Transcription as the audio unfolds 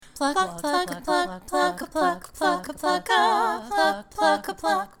Growing out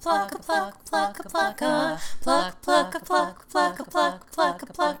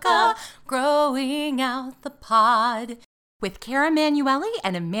the pod with Cara Manuelli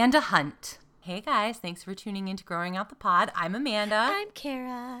and Amanda Hunt. Hey guys, thanks for tuning in to Growing Out the Pod. I'm Amanda. I'm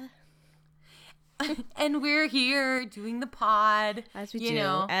Cara. And we're here doing the pod. As we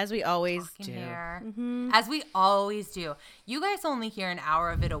do. As we always do. Mm-hmm. As we always do. You guys only hear an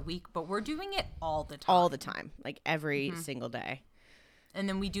hour of it a week, but we're doing it all the time. All the time. Like every single day. And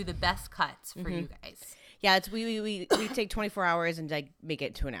then we do the best cuts for you guys. Yeah, it's we take 24 hours and like make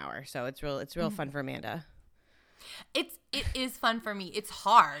it to an hour. So it's real fun for Amanda. It is fun for me. It's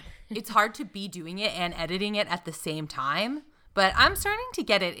hard. It's hard to be doing it and editing it at the same time. But I'm starting to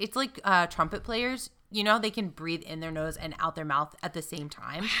get it. It's like trumpet players. You know, they can breathe in their nose and out their mouth at the same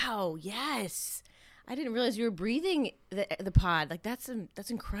time. Wow, yes. I didn't realize you were breathing the pod. Like, that's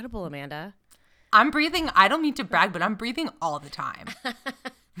incredible, Amanda. I'm breathing. I don't mean to brag, but I'm breathing all the time.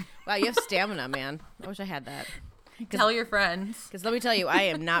 Wow, you have stamina, man. I wish I had that. Tell your friends. Because let me tell you, I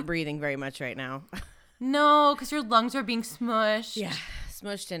am not breathing very much right now. No, because your lungs are being smushed. Yeah,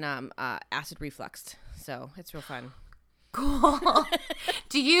 smushed and acid refluxed. So it's real fun. Cool.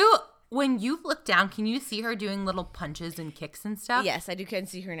 When you look down, can you see her doing little punches and kicks and stuff? Yes, I can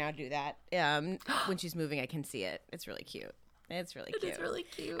see her now do that. When she's moving, I can see it. It's really cute. It is really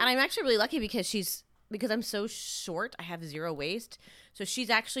cute. And I'm actually really lucky because I'm so short, I have zero waist. So she's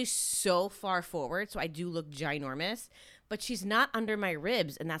actually so far forward. So I do look ginormous, but she's not under my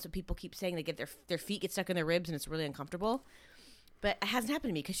ribs. And that's what people keep saying. They get their feet get stuck in their ribs and it's really uncomfortable. But it hasn't happened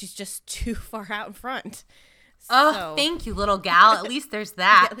to me because she's just too far out in front. Oh, thank you, little gal. At least there's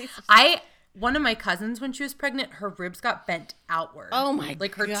that. One of my cousins, when she was pregnant, her ribs got bent outward. Oh my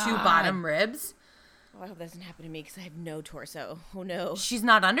Like her God. two bottom ribs. Oh, I hope that doesn't happen to me because I have no torso. Oh no. She's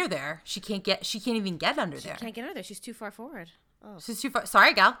not under there. She can't even get under there. She can't get under there. She's too far forward. Oh. She's too far.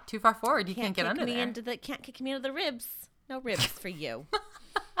 Sorry, gal. Too far forward. You can't get under there. Can't kick me into the ribs. No ribs for you.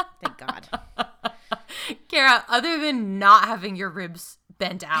 Thank God. Cara, other than not having your ribs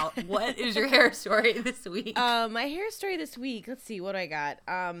bent out, what is your hair story this week? My hair story this week. Let's see what I got.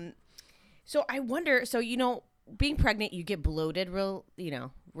 So I wonder. So being pregnant, you get bloated.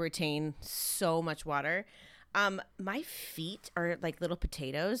 Retain so much water. My feet are like little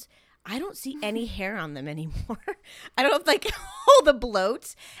potatoes. I don't see any hair on them anymore. I don't like all the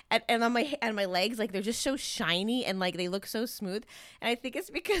bloat and on my legs, like they're just so shiny and like they look so smooth. And I think it's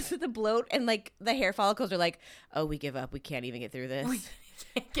because of the bloat and like the hair follicles are like, oh, we give up. We can't even get through this. We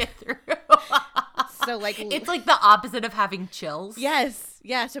can't get through. So like it's like the opposite of having chills. Yes.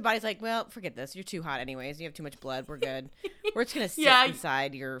 Yeah. So body's like, well, forget this. You're too hot anyways. You have too much blood. We're good. We're just going to sit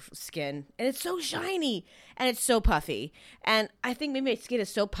inside your skin. And it's so shiny and it's so puffy. And I think maybe my skin is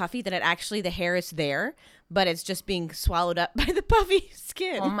so puffy that the hair is there, but it's just being swallowed up by the puffy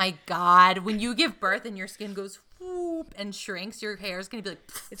skin. Oh my God. When you give birth and your skin goes whoop and shrinks, your hair is going to be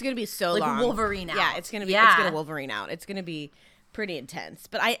like, it's going to be so like long. Wolverine out. Yeah. It's going to Wolverine out. It's going to be pretty intense.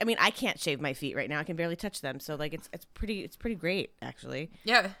 But I mean, I can't shave my feet right now. I can barely touch them. So like, it's pretty great actually.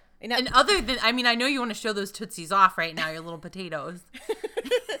 Yeah. And other than, I mean, I know you want to show those tootsies off right now, your little potatoes.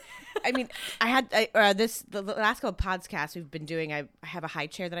 I mean, the last couple of podcasts we've been doing, I have a high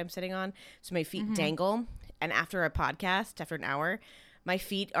chair that I'm sitting on. So my feet dangle. And after a podcast, after an hour, my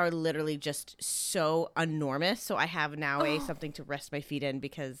feet are literally just so enormous. So I have now something to rest my feet in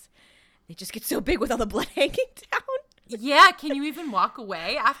because they just get so big with all the blood hanging down. Yeah, can you even walk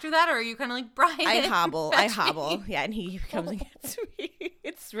away after that, or are you kind of like, Brian? I hobble. Yeah, and he comes and gets me.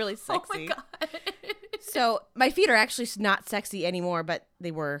 It's really sexy. Oh my God. So my feet are actually not sexy anymore, but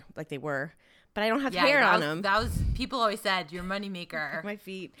they were. But I don't have hair on them. That was, people always said, your moneymaker. My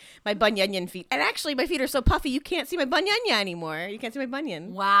feet, my bunion feet. And actually, my feet are so puffy, you can't see my bunion anymore. You can't see my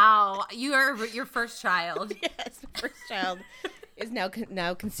bunion. Wow. You are your first child. Yes, my first child is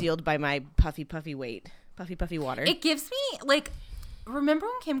now concealed by my puffy weight. Puffy water. It gives me like, remember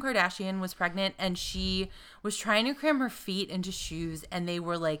when Kim Kardashian was pregnant and she was trying to cram her feet into shoes and they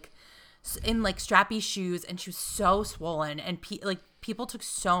were like in like strappy shoes and she was so swollen and people took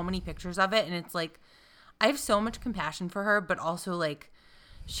so many pictures of it and it's like I have so much compassion for her, but also like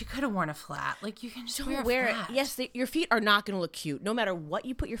she could have worn a flat. Like you can just wear a flat. Yes, your feet are not going to look cute. No matter what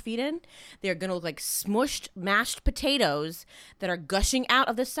you put your feet in, they're going to look like smushed, mashed potatoes that are gushing out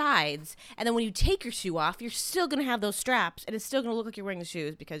of the sides. And then when you take your shoe off, you're still going to have those straps, and it's still going to look like you're wearing the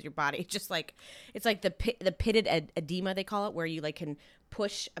shoes because your body just like it's like the pitted edema they call it, where you like can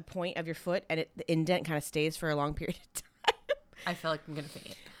push a point of your foot and the indent kind of stays for a long period of time. I feel like I'm gonna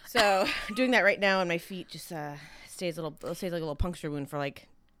faint. So I'm doing that right now, and my feet just stays like a little puncture wound for like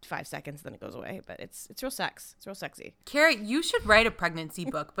 5 seconds, then it goes away. But it's real sex. It's real sexy. Kara, you should write a pregnancy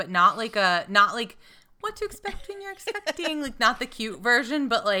book, but not like what to expect when you're expecting, like not the cute version,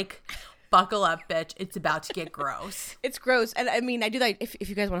 but like buckle up, bitch. It's about to get gross. It's gross. And I mean, I do that. If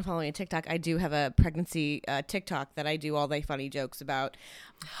you guys want to follow me on TikTok, I do have a pregnancy TikTok that I do all the funny jokes about.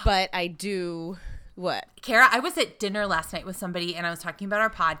 But I do what? Kara, I was at dinner last night with somebody and I was talking about our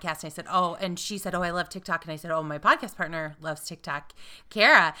podcast. And I said, and she said, I love TikTok. And I said, my podcast partner loves TikTok,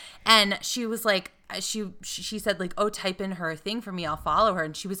 Kara. And she was like, she said like, type in her thing for me. I'll follow her.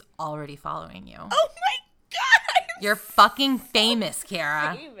 And she was already following you. Oh my God. You're fucking famous,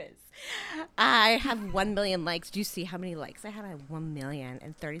 Kara. Famous. I have 1 million likes. Do you see how many likes I have? I have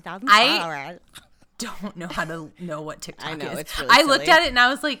 1,030,000 followers. Don't know how to know what TikTok I know, is. it's really I silly. looked at it and I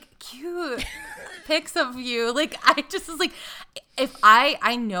was like, cute pics of you. Like, I just was like, if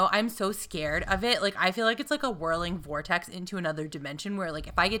I know I'm so scared of it. Like, I feel like it's like a whirling vortex into another dimension where like,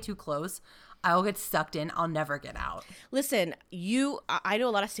 if I get too close, I will get sucked in. I'll never get out. Listen, I know a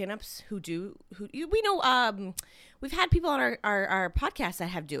lot of stand-ups we know, we've had people on our podcast that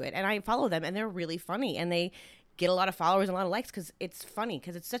have do it, and I follow them, and they're really funny, and they get a lot of followers and a lot of likes because it's funny,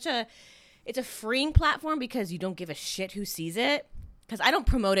 because it's a freeing platform because you don't give a shit who sees it. Because I don't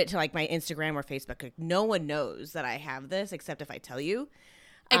promote it to like my Instagram or Facebook. Like, no one knows that I have this except if I tell you.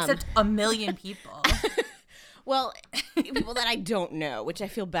 Except a million people. Well, people that I don't know, which I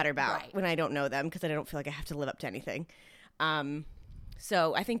feel better about Right. when I don't know them, because I don't feel like I have to live up to anything.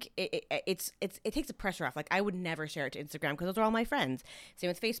 So I think it takes the pressure off. Like, I would never share it to Instagram because those are all my friends. Same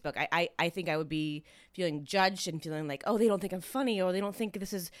with Facebook. I think I would be feeling judged and feeling like, they don't think I'm funny, or they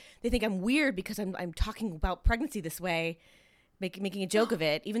think I'm weird because I'm talking about pregnancy this way, making a joke of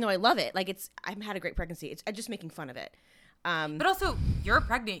it, even though I love it. Like, I've had a great pregnancy. I'm just making fun of it. But also, you're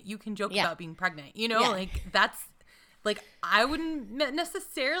pregnant. You can joke Yeah. about being pregnant. You know, Yeah. like that's like I wouldn't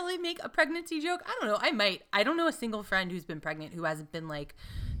necessarily make a pregnancy joke. I don't know. I might. I don't know a single friend who's been pregnant who hasn't been like,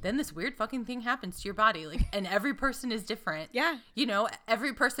 then this weird fucking thing happens to your body. Like, and every person is different. Yeah. You know,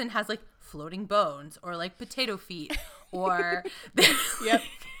 every person has like floating bones or like potato feet or Yep.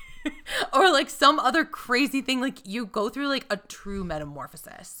 or like some other crazy thing. Like, you go through like a true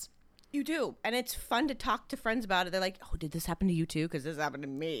metamorphosis. You do. And it's fun to talk to friends about it. They're like, did this happen to you too? Because this happened to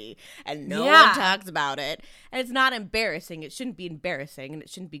me. And no Yeah. one talks about it. And it's not embarrassing. It shouldn't be embarrassing, and it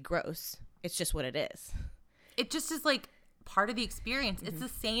shouldn't be gross. It's just what it is. It just is like part of the experience. It's the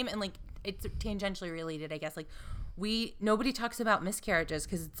same, and like it's tangentially related, I guess. Like, nobody talks about miscarriages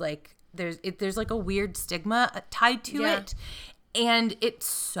because it's like there's like a weird stigma tied to Yeah. it, and it's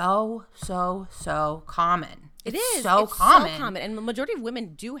so common. It It's is. so It's common. so common. And the majority of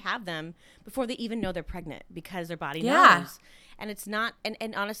women do have them before they even know they're pregnant because their body Yeah. knows. And it's not, and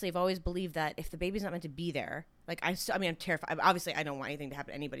honestly, I've always believed that if the baby's not meant to be there, like I'm terrified. Obviously, I don't want anything to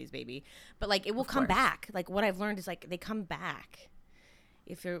happen to anybody's baby, but like it will come course. back. Like, what I've learned is like they come back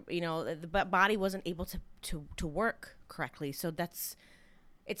if you're, the body wasn't able to work correctly. So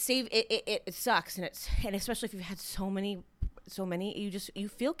it sucks. And especially if you've had so many, you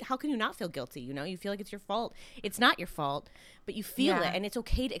feel, how can you not feel guilty? You feel like it's your fault. It's not your fault, but you feel Yeah. it, and it's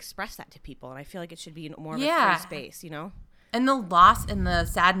okay to express that to people. And I feel like it should be more of Yeah. a free space, And the loss and the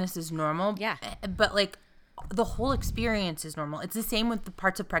sadness is normal. Yeah. But like the whole experience is normal. It's the same with the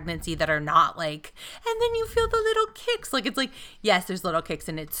parts of pregnancy that are not like, and then you feel the little kicks. Like, it's like, yes, there's little kicks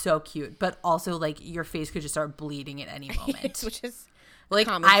and it's so cute, but also like your face could just start bleeding at any moment. Which is Like,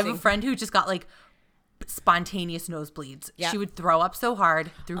 common I have a thing. friend who just got like spontaneous nosebleeds. Yeah. She would throw up so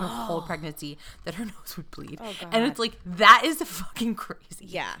hard through her whole pregnancy that her nose would bleed. Oh, God. And it's like, that is fucking crazy.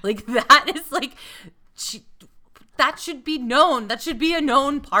 Yeah. Like, that is like, that should be known. That should be a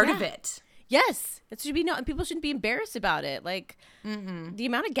known part of Yeah. it. Yes, it should be known, and people shouldn't be embarrassed about it. Like, the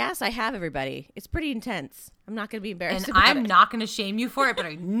amount of gas I have, everybody, it's pretty intense. I'm not going to be embarrassed And about I'm it. not going to shame you for it, but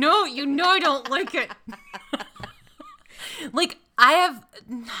I know I don't like it. Like, I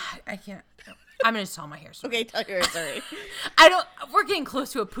can't. I'm going to tell my hair story. Okay, tell your story. We're getting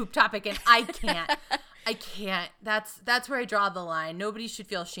close to a poop topic and I can't. That's where I draw the line. Nobody should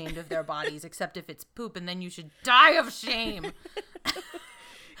feel ashamed of their bodies except if it's poop, and then you should die of shame.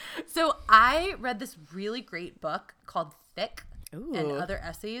 So I read this really great book called Thick and Ooh. Other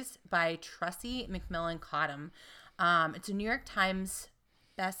Essays by Tressie McMillan Cottom. It's a New York Times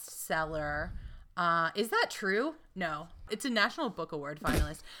bestseller. Is that true? No. It's a National Book Award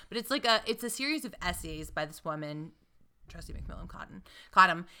finalist. But it's a series of essays by this woman, Tressie McMillan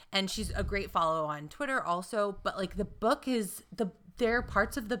Cottom, and she's a great follow on Twitter also. But like the book is there are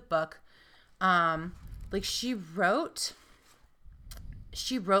parts of the book, like she wrote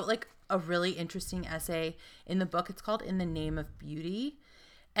like a really interesting essay in the book. It's called In the Name of Beauty.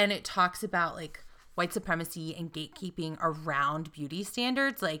 and it talks about like white supremacy and gatekeeping around beauty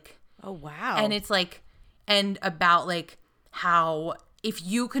standards, like, Oh, wow. and it's like, and about like how if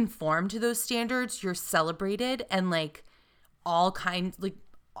you conform to those standards, you're celebrated, and like all kinds, like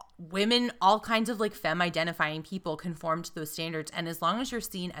women, all kinds of like femme identifying people conform to those standards. And as long as you're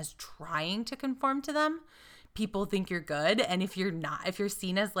seen as trying to conform to them, people think you're good. And if you're not, if you're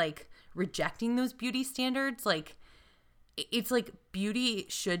seen as like rejecting those beauty standards, like it's like beauty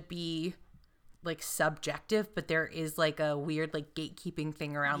should be like subjective, but there is like a weird like gatekeeping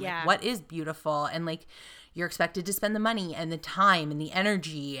thing around like what is beautiful, and like you're expected to spend the money and the time and the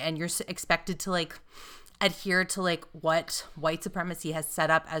energy, and you're expected to like adhere to like what white supremacy has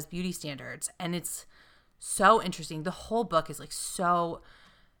set up as beauty standards. And it's so interesting. The whole book is like so,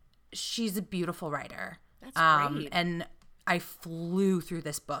 she's a beautiful writer. That's great. And I flew through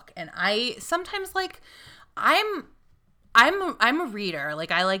this book, and I sometimes like I'm a reader. Like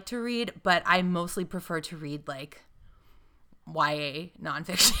I like to read, but I mostly prefer to read like YA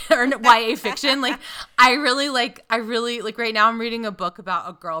nonfiction or YA fiction. Like I really like right now I'm reading a book about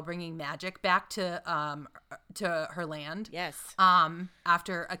a girl bringing magic back to her land. Yes.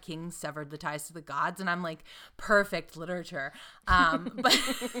 After a king severed the ties to the gods, and I'm like, perfect literature. But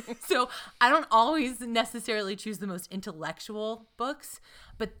so I don't always necessarily choose the most intellectual books,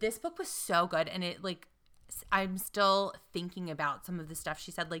 but this book was so good, and it like I'm still thinking about some of the stuff she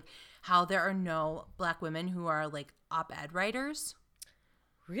said, like how there are no Black women who are like op-ed writers.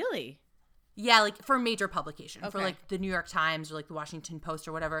 Really? Yeah, like for major publication, for Okay. like the New York Times or like the Washington Post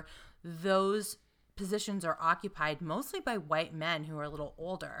or whatever. Those positions are occupied mostly by white men who are a little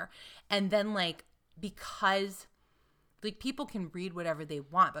older. And then like because like people can read whatever they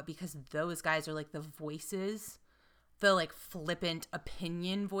want, but because those guys are like the voices, the like flippant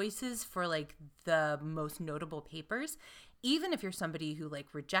opinion voices for like the most notable papers, even if you're somebody who like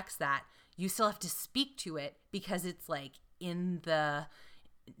rejects that, you still have to speak to it because it's like in the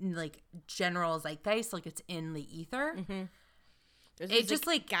like general zeitgeist, like it's in the ether. Mm-hmm. There's It these, just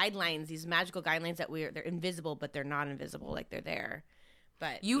like guidelines, these magical guidelines that they're invisible, but they're not invisible. Like they're there.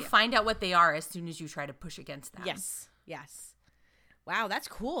 But you yeah. find out what they are as soon as you try to push against them. Yes. Wow, that's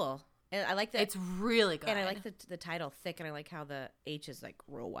cool. And I like that. It's really good. And I like the title, Thick, and I like how the H is like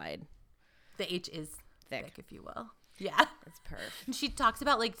real wide. the H is Thick. thick, if you will. Yeah. That's perfect. And she talks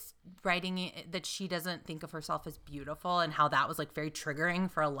about like writing it, that she doesn't think of herself as beautiful, and how that was like very triggering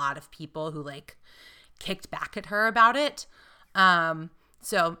for a lot of people who like kicked back at her about it.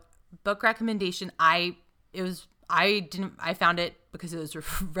 So book recommendation, I found it because it was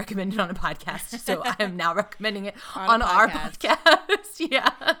recommended on a podcast. So I am now recommending it on our podcast. Yeah.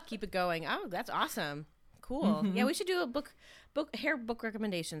 Keep it going. Oh, that's awesome. Cool. Yeah, we should do a book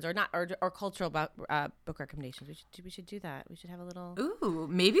recommendations, or not, or cultural book recommendations. We should do that. We should have a little. Ooh,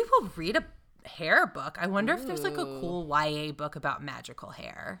 maybe we'll read a hair book. I wonder if there's like a cool YA book about magical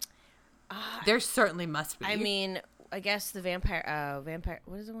hair. There certainly must be. I mean, I guess the vampire.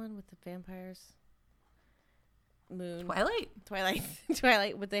 What is the one with the vampires? Moon.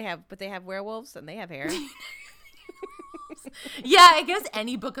 Twilight. But they have werewolves and they have hair. Yeah, I guess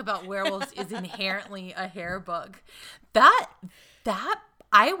any book about werewolves is inherently a hair book. That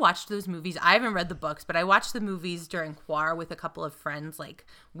I watched those movies. I haven't read the books, but I watched the movies during Quar with a couple of friends. Like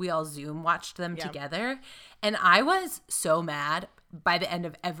we all Zoom watched them together, and I was so mad by the end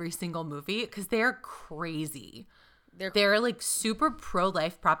of every single movie because they're crazy. They're like super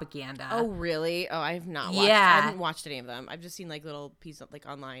pro-life propaganda. Oh, really? Oh, I have not watched. Yeah. I haven't watched any of them. I've just seen like little pieces like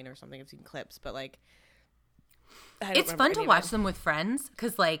online or something. I've seen clips, but like it's fun to watch them with friends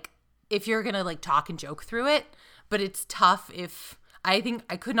because like if you're gonna like talk and joke through it, but it's tough if I think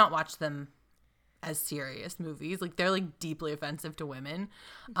I could not watch them as serious movies. Like they're like deeply offensive to women.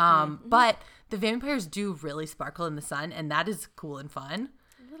 But the vampires do really sparkle in the sun, and that is cool and fun.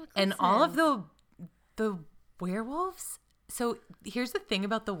 And all of the werewolves. So here's the thing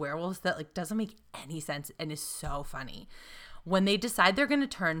about the werewolves that like doesn't make any sense and is so funny. When they decide they're going to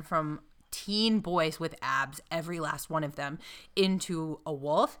turn from teen boys with abs, every last one of them, into a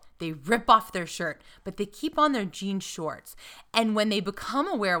wolf, they rip off their shirt, but they keep on their jean shorts. And when they become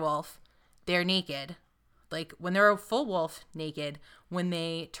a werewolf, they're naked. Like when they're a full wolf, naked. When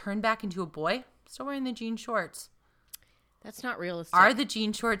they turn back into a boy, still wearing the jean shorts. That's not realistic. Are the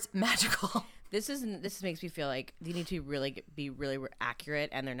jean shorts magical? This makes me feel like you need to be really accurate,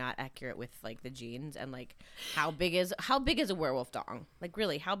 and they're not accurate with like the genes and like how big is a werewolf dong? Like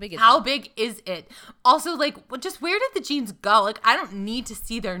really, how big is it? Also, like, just where did the genes go? Like, I don't need to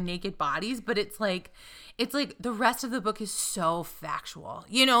see their naked bodies, but it's like the rest of the book is so factual.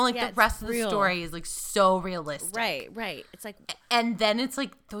 You know, like the rest of the story is like so realistic. Right. It's like, and then it's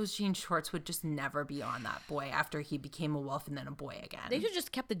like those jean shorts would just never be on that boy after he became a wolf and then a boy again. They should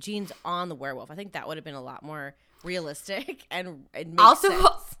just kept the jeans on the werewolf. I think that would have been a lot more realistic and it makes also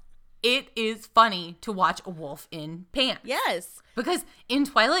sense. It is funny to watch a wolf in pants. Yes, because in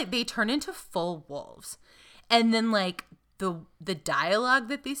Twilight they turn into full wolves, and then like the dialogue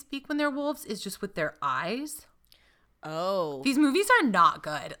that they speak when they're wolves is just with their eyes. Oh, these movies are not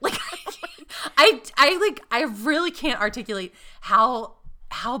good. Like I really can't articulate how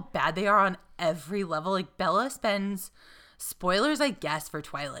bad they are on every level. Like Bella spends, spoilers I guess for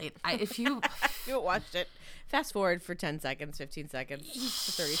Twilight. If you haven't watched it, fast forward for 10 seconds, 15 seconds,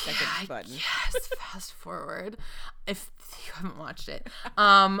 the 30 second button. Yes, fast forward if you haven't watched it.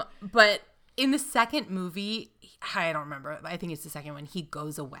 But in the second movie, I don't remember. I think it's the second one. He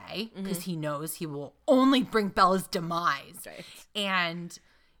goes away because he knows he will only bring Bella's demise. Right. And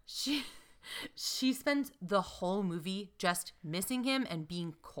she spends the whole movie just missing him and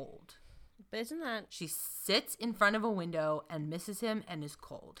being cold. But isn't that... She sits in front of a window and misses him and is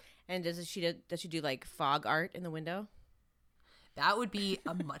cold. And does she do like fog art in the window? That would be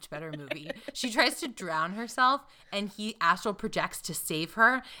a much better movie. She tries to drown herself and he astral projects to save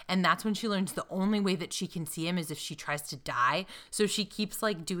her. And that's when she learns the only way that she can see him is if she tries to die. So she keeps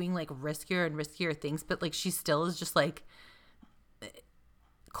like doing like riskier and riskier things. But like she still is just like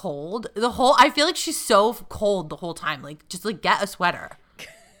cold. I feel like she's so cold the whole time. Like just like get a sweater.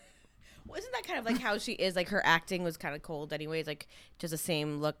 Wasn't that kind of like how she is? Like her acting was kind of cold anyways. Like just the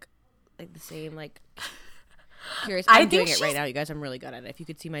same look, like the same like... Curious. I'm doing it right now, you guys. I'm really good at it. If you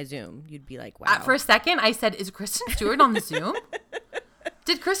could see my Zoom, you'd be like, wow. For a second, I said, is Kristen Stewart on the Zoom?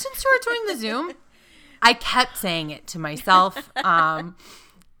 Did Kristen Stewart join the Zoom? I kept saying it to myself. But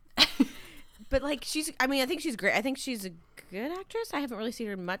like, I think she's great. I think she's a good actress. I haven't really seen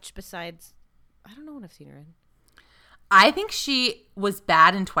her much besides, I don't know what I've seen her in. I think she was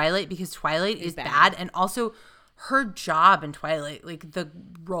bad in Twilight because Twilight is bad. And also, her job in Twilight, like the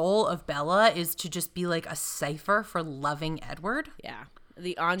role of Bella is to just be like a cipher for loving Edward. Yeah.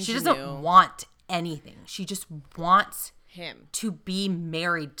 The ingenue. She doesn't want anything. She just wants him to be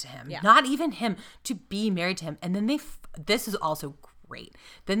married to him. Yeah. Not even him, to be married to him. And then this is also great.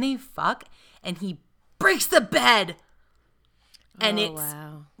 Then they fuck and he breaks the bed. And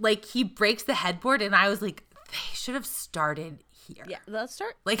like he breaks the headboard and I was like, they should have started here. Yeah, let's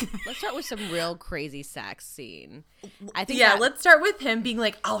start with some real crazy sex scene. I think. Yeah, let's start with him being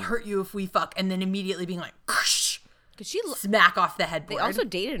like, "I'll hurt you if we fuck," and then immediately being like, "Because she smack off the headboard." They also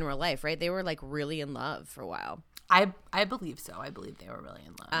dated in real life, right? They were like really in love for a while. I believe so. I believe they were really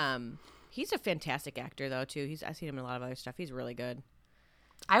in love. He's a fantastic actor though too. I've seen him in a lot of other stuff. He's really good.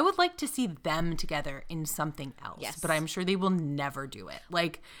 I would like to see them together in something else, yes, but I'm sure they will never do it.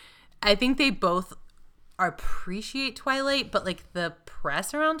 Like, I think they both appreciate Twilight, but like the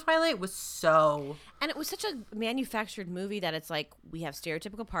press around Twilight was so... And it was such a manufactured movie that it's like, we have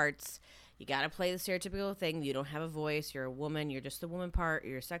stereotypical parts. You got to play the stereotypical thing. You don't have a voice. You're a woman. You're just the woman part.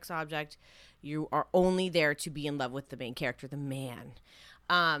 You're a sex object. You are only there to be in love with the main character, the man.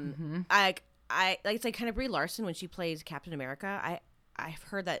 It's like kind of Brie Larson when she plays Captain America. I've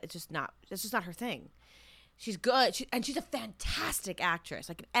heard that it's just not her thing. She's good, and she's a fantastic actress.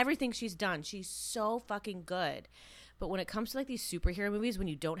 Like, in everything she's done, she's so fucking good. But when it comes to, like, these superhero movies, when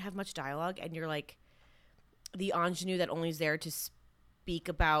you don't have much dialogue and you're, like, the ingenue that only is there to speak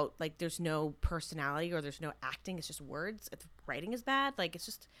about, like, there's no personality or there's no acting, it's just words, if writing is bad, like, it's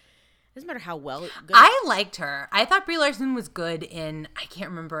just, it doesn't matter how well good. I liked her. I thought Brie Larson was good in, I can't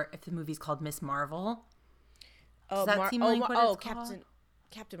remember if the movie's called Miss Marvel. Does that seem like what it's called?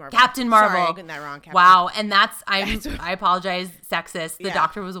 Captain Marvel. Captain Marvel. Sorry, I'm getting that wrong. Captain. Wow, and I apologize, sexist. The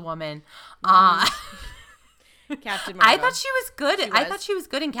doctor was a woman. Captain Marvel. I thought she was good. I thought she was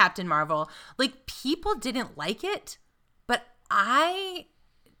good in Captain Marvel. Like, people didn't like it, but I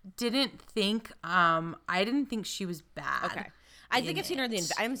didn't think she was bad. Okay. I think I've seen her in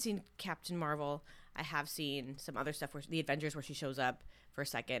I haven't seen Captain Marvel. I have seen some other stuff where the Avengers where she shows up for a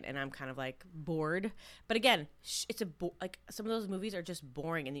second and I'm kind of like bored. But again, it's like some of those movies are just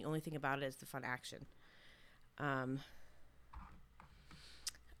boring and the only thing about it is the fun action.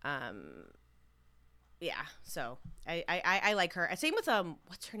 Yeah, so I like her. Same with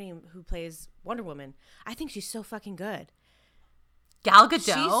what's her name who plays Wonder Woman. I think she's so fucking good. Gal Gadot.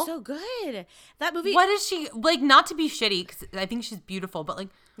 She's so good. That movie. What is she like? Not to be shitty, because I think she's beautiful, but like,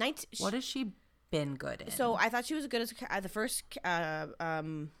 what has she been good in? So I thought she was good as the first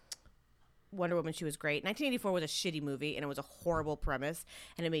Wonder Woman. She was great. 1984 was a shitty movie, and it was a horrible premise,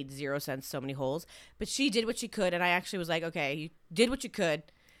 and it made zero sense. So many holes. But she did what she could, and I actually was like, okay, you did what you could,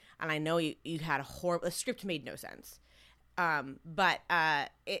 and I know you had a horrible. The script made no sense. But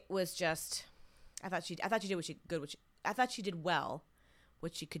it was just. I thought she did what she good. I thought she did well.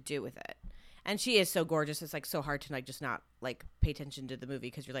 What she could do with it. And she is so gorgeous. It's like so hard to like just not like pay attention to the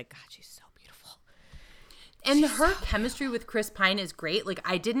movie because you're like, God, she's so beautiful. And her chemistry with Chris Pine is great. Like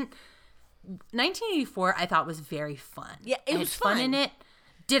 1984 I thought was very fun. Yeah, it was fun in it.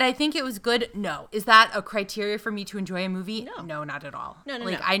 Did I think it was good? No. Is that a criteria for me to enjoy a movie? No, not at all. No.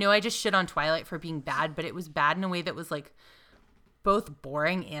 I know I just shit on Twilight for being bad, but it was bad in a way that was like both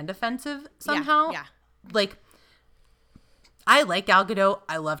boring and offensive somehow. Yeah. Like, I like Gal Gadot.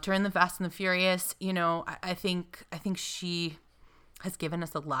 I loved her in The Fast and the Furious. You know, I think she has given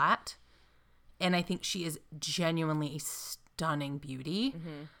us a lot. And I think she is genuinely a stunning beauty.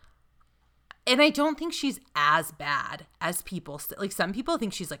 Mm-hmm. And I don't think she's as bad as people. Like, some people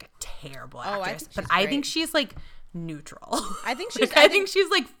think she's like a terrible actress. I think she's like neutral. I think she's I think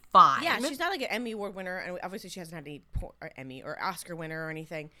she's like fine. Yeah, she's not like an Emmy Award winner. And obviously she hasn't had any Emmy or Oscar winner or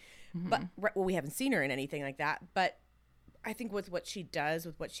anything. Mm-hmm. But we haven't seen her in anything like that. But I think with what she does,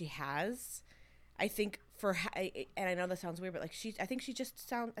 with what she has, I think and I know that sounds weird, but like I think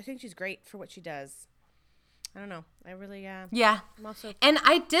she's great for what she does. I don't know. I really, yeah. I'm also, and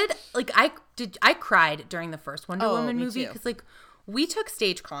I cried during the first Wonder Woman movie because like we took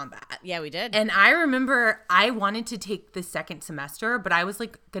stage combat. Yeah, we did. And I remember I wanted to take the second semester, but I was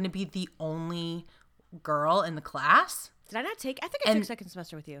like going to be the only girl in the class. Did I not take? I think I took second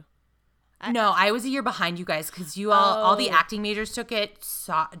semester with you. No, I was a year behind you guys because you all the acting majors took it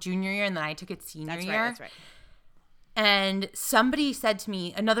junior year and then I took it senior year. That's right. And somebody said to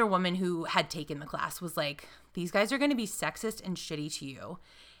me, another woman who had taken the class was like, these guys are going to be sexist and shitty to you.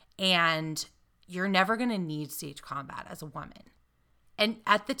 And you're never going to need stage combat as a woman. And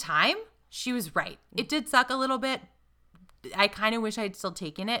at the time, she was right. It did suck a little bit. I kind of wish I'd still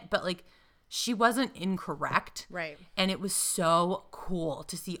taken it, but like, she wasn't incorrect. Right. And it was so cool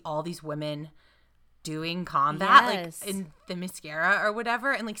to see all these women doing combat, yes. like in the mascara or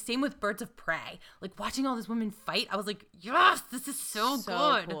whatever. And like same with Birds of Prey. Like watching all these women fight, I was like, yes, this is so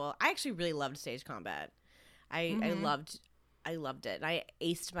good. Cool. I actually really loved stage combat. I loved it. And I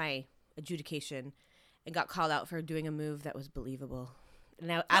aced my adjudication and got called out for doing a move that was believable.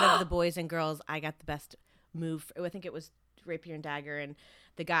 Now out of the boys and girls, I got the best move. I think it was Rapier and Dagger, and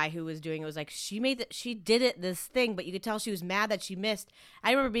the guy who was doing it was like, she did it this thing, but you could tell she was mad that she missed.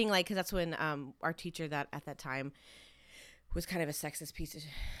 I remember being like, because that's when our teacher that at that time was kind of a sexist piece of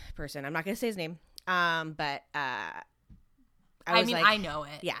person. I'm not going to say his name, but I know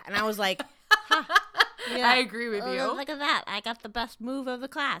it. Yeah, and I was like, huh, yeah, I agree with you. Look at that. I got the best move of the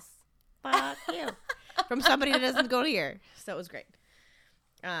class. Fuck you. From somebody that doesn't go here. So it was great.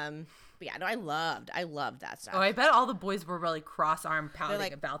 But yeah, no, I loved that stuff. Oh, I bet all the boys were really cross-arm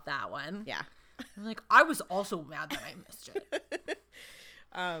pounding about that one. Yeah. I'm like, I was also mad that I missed it.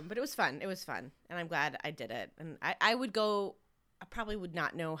 But it was fun. It was fun. And I'm glad I did it. And I probably would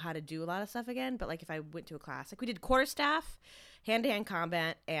not know how to do a lot of stuff again, but like if I went to a class, like we did quarterstaff, hand-to-hand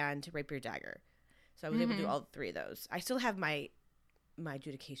combat, and rapier dagger. So I was able to do all three of those. I still have my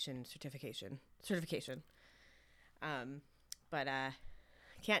adjudication certification. But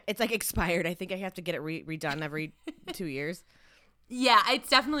can't. It's like expired. I think I have to get it redone every 2 years. Yeah, it's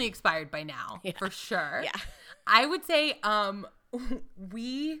definitely expired by now, for sure. Yeah, I would say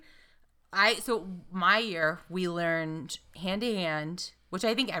so my year we learned hand to hand, which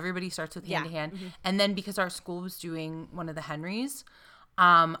I think everybody starts with hand to hand, and then because our school was doing one of the Henrys,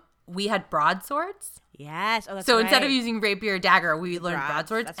 we had broadswords. Yes. Oh, that's so right. Instead of using rapier or dagger, we learned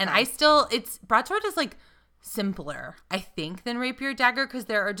broadswords, and fun. Broadsword is like simpler, I think, than rapier dagger because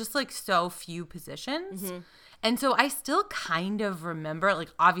there are just like so few positions. And so I still kind of remember, like,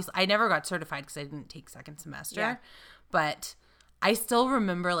 obviously I never got certified because I didn't take second semester, but I still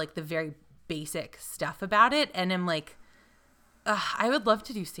remember like the very basic stuff about it. And I'm like, I would love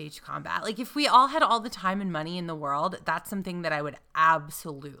to do stage combat. Like if we all had all the time and money in the world, that's something that I would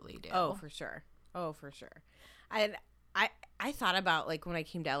absolutely do. Oh, for sure. I thought about like when I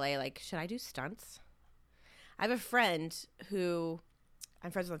came to LA, like, should I do stunts? I have a friend who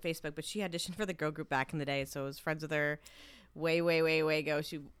I'm friends with on Facebook, but she auditioned for the girl group back in the day. So I was friends with her way ago.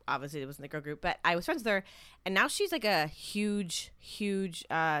 She obviously was in the girl group, but I was friends with her. And now she's like a huge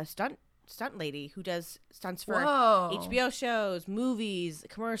stunt stunt lady who does stunts for Whoa. HBO shows, movies,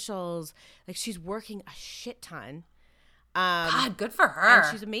 commercials. Like, she's working a shit ton. God, good for her.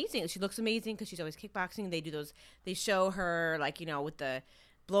 And she's amazing. She looks amazing because she's always kickboxing. They show her, like, with the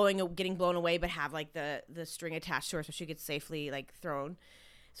getting blown away, but have like the string attached to her so she gets safely like thrown.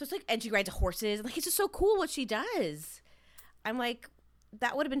 So it's like, and she rides horses. Like, it's just so cool what she does. I'm like,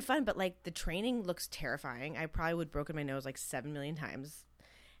 that would have been fun, but like the training looks terrifying. I probably would have broken my nose like 7 million times.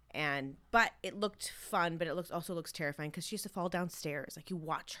 But it looked fun, but it also looks terrifying because she used to fall downstairs. Like, you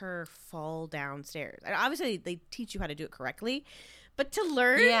watch her fall downstairs. And obviously they teach you how to do it correctly, but to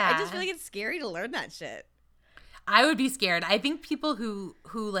learn, I just feel like it's scary to learn that shit. I would be scared. I think people who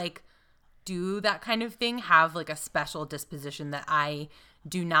like do that kind of thing have like a special disposition that I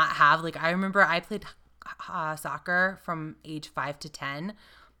do not have. Like, I remember I played soccer from age 5 to 10.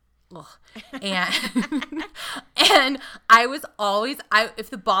 Ugh. And I was always,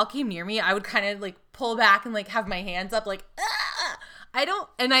 if the ball came near me, I would kind of like pull back and like have my hands up like, ah!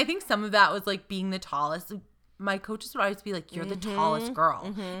 And I think some of that was like being the tallest. My coaches would always be like, you're the tallest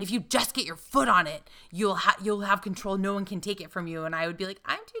girl. If you just get your foot on it, you'll have control. No one can take it from you. And I would be like,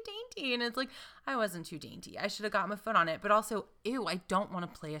 I'm too dainty. And it's like, I wasn't too dainty. I should have got my foot on it. But also, ew, I don't want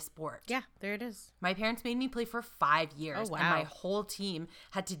to play a sport. Yeah, there it is. My parents made me play for 5 years. Oh, wow. And my whole team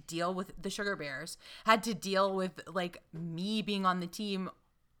had to deal with the Sugar Bears, had to deal with like me being on the team,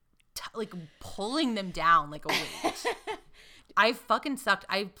 like pulling them down like a weight. I fucking sucked.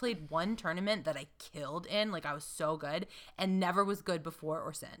 I played one tournament that I killed in. Like, I was so good and never was good before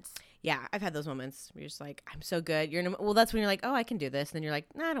or since. Yeah, I've had those moments where you're just like, I'm so good. Well, that's when you're like, oh, I can do this. And then you're like,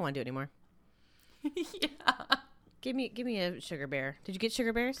 nah, I don't want to do it anymore. Yeah. Give me a Sugar Bear. Did you get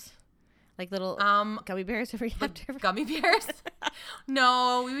Sugar Bears? Like little gummy bears every after? Gummy bears?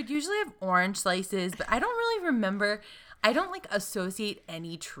 No, we would usually have orange slices, but I don't really remember. I don't like associate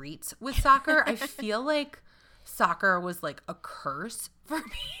any treats with soccer. I feel like soccer was like a curse for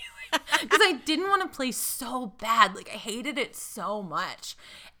me because I didn't want to play so bad. Like, I hated it so much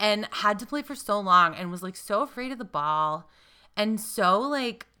and had to play for so long and was like so afraid of the ball. And so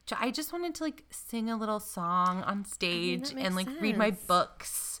like, I just wanted to like sing a little song on stage and like read my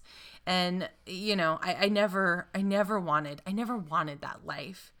books. And, I never wanted that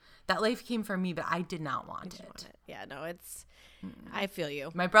life. That life came for me, but I did not want it. Yeah, no, I feel you.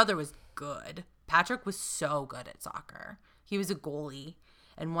 My brother was good. Patrick was so good at soccer. He was a goalie.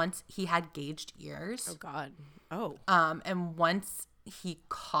 And once he had gauged ears. Oh, God. Oh. And once he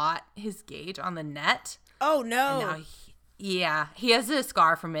caught his gauge on the net. Oh, no. And now he has a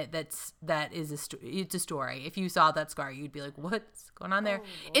scar from it. It's a story. If you saw that scar, you'd be like, what's going on there?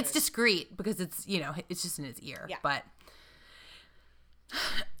 Oh, it's discreet because it's, it's just in his ear. Yeah. But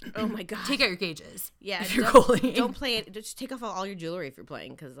oh my God. take out your gauges. Yeah. If you're goalie. Don't play it. Just take off all your jewelry if you're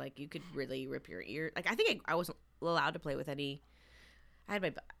playing, because like you could really rip your ear. Like, I think I wasn't allowed to play with any. I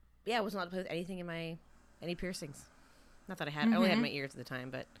wasn't allowed to play with anything in any piercings. Not that I had. I only had my ears at the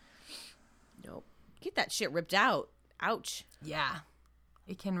time, but nope. Get that shit ripped out. Ouch. Yeah.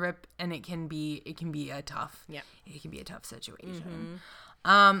 It can rip, and it can be a tough. Yeah. It can be a tough situation.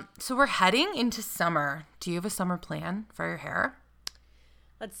 So we're heading into summer. Do you have a summer plan for your hair?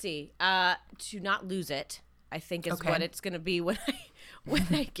 Let's see. To not lose it, I think is what it's going to be when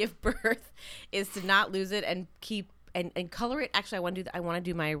I give birth, is to not lose it and keep and color it. Actually, I want to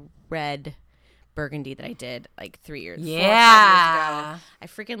do my red burgundy that I did like 3 years. 4 or 5 years ago. I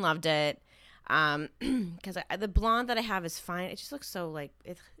freaking loved it. Because the blonde that I have is fine. It just looks so like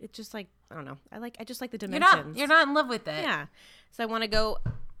it's just like, I don't know. I just like the dimensions. You're not in love with it. Yeah. So I want to go.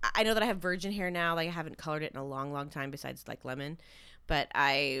 I know that I have virgin hair now. Like, I haven't colored it in a long, long time besides like lemon. But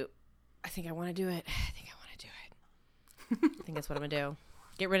I think I want to do it. I think that's what I'm gonna do.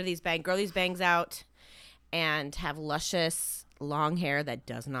 Get rid of these bangs, grow these bangs out, and have luscious long hair that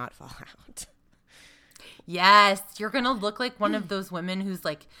does not fall out. Yes, you're gonna look like one of those women who's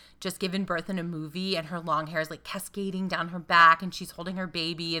like just given birth in a movie, and her long hair is like cascading down her back, and she's holding her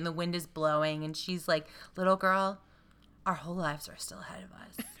baby, and the wind is blowing, and she's like, "Little girl, our whole lives are still ahead of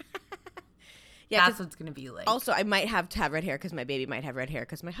us." Yeah, that's what it's gonna be like. Also, I might have to have red hair because my baby might have red hair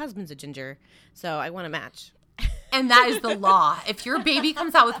because my husband's a ginger, so I want to match. And that is the law. If your baby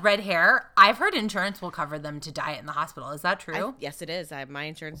comes out with red hair, I've heard insurance will cover them to dye it in the hospital. Is that true? Yes, it is. My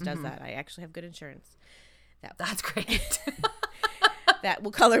insurance does that. I actually have good insurance. That's great. That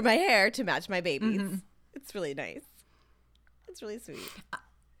will color my hair to match my baby's. It's really nice. It's really sweet.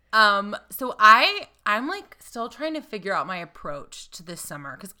 So I'm like still trying to figure out my approach to this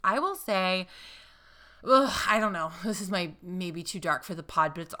summer, because I will say, I don't know. This is maybe too dark for the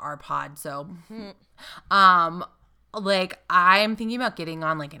pod, but it's our pod. So, like I'm thinking about getting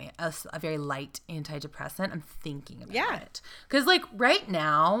on like a very light antidepressant. I'm thinking about it. Because like right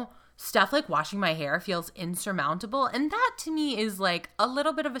now, stuff like washing my hair feels insurmountable. And that to me is like a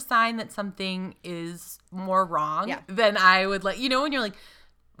little bit of a sign that something is more wrong than I would like. You know, when you're like,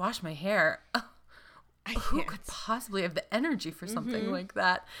 wash my hair. Who could possibly have the energy for something like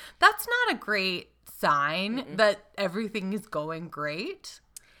that? That's not a great sign that everything is going great.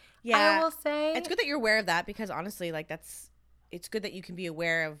 Yeah, I will say it's good that you're aware of that, because honestly, like it's good that you can be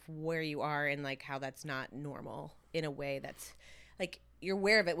aware of where you are and like how that's not normal in a way that's like you're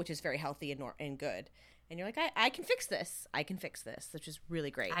aware of it, which is very healthy and good. And you're like, I can fix this. I can fix this, which is really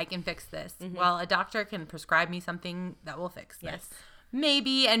great. I can fix this. Well, a doctor can prescribe me something that will fix this.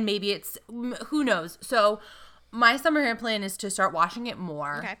 Maybe, and maybe it's, who knows. So my summer hair plan is to start washing it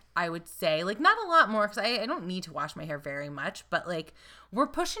more. Okay. I would say, like, not a lot more, because I don't need to wash my hair very much, but like we're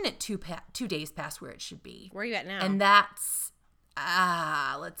pushing it 2 days past where it should be. Where are you at now? And that's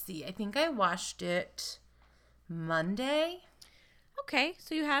let's see, I think I washed it Monday. Okay,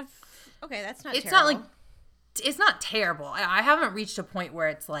 so you have that's not It's terrible. not like, it's not terrible. I haven't reached a point where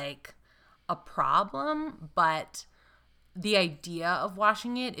it's like a problem, but the idea of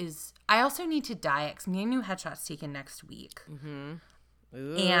washing it is, I also need to diet because I'm getting new headshots taken next week.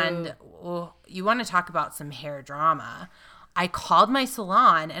 And you want to talk about some hair drama. I called my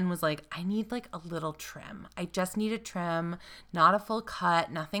salon and was like, I need like a little trim. I just need a trim, not a full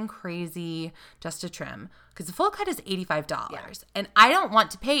cut, nothing crazy, just a trim. Because the full cut is $85. And I don't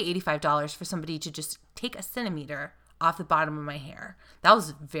want to pay $85 for somebody to just take a centimeter off the bottom of my hair. That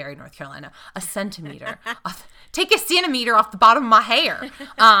was very North Carolina. A centimeter. Take a centimeter off the bottom of my hair.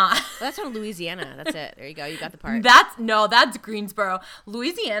 Well, that's from Louisiana. That's it. There you go. You got the part. That's Greensboro.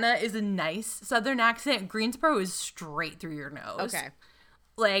 Louisiana is a nice Southern accent. Greensboro is straight through your nose. Okay.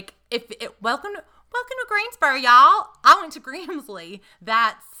 Like, welcome to Greensboro, y'all. I went to Gramsley.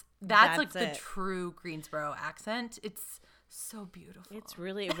 That's like the true Greensboro accent. It's so beautiful. It's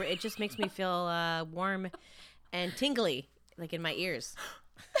really, it just makes me feel warm and tingly, like in my ears.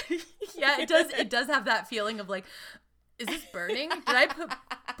 Yeah, it does. It does have that feeling of like, is this burning? Did I put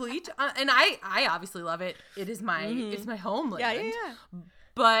bleach on? And I obviously love it. It is my it's my homeland. Yeah.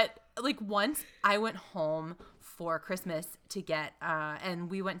 But like once I went home for Christmas to get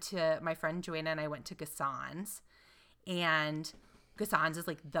and we went to, my friend Joanna and I went to Gassan's, and Gassan's is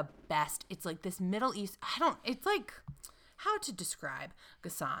like the best. It's like this Middle East. It's like, how to describe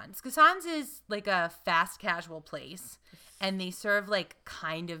Gassan's. Gassan's is like a fast casual place, and they serve like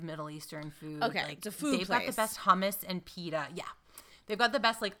kind of Middle Eastern food. Okay, like, it's a food They've place. got the best hummus and pita. Yeah, they've got the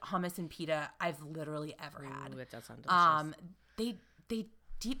best like hummus and pita I've literally ever had. Ooh, that does sound delicious. They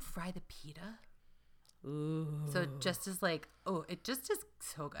deep fry the pita. Ooh. So it just is like, it just is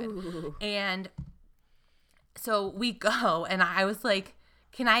so good. Ooh. And so we go, and I was like,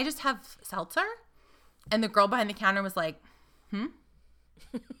 can I just have seltzer? And the girl behind the counter was like,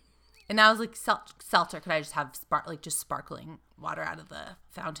 and I was like, seltzer, could I just have sparkling water out of the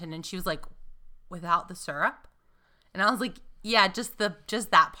fountain? And she was like, without the syrup? And I was like, yeah, just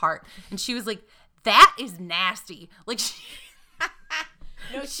that part. And she was like, that is nasty. Like,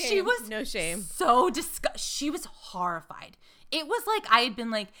 no shame. She was no shame. So she was horrified. It was like I had been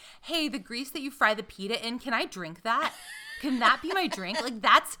like, hey, the grease that you fry the pita in, can I drink that? Can that be my drink? Like,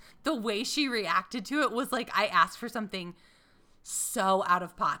 that's the way she reacted to it, was like, I asked for something so out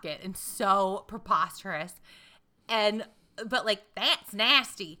of pocket and so preposterous. But like, that's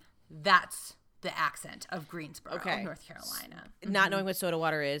nasty. That's the accent of Greensboro, North Carolina. Not knowing what soda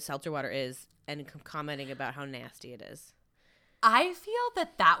water is, seltzer water is, and commenting about how nasty it is. I feel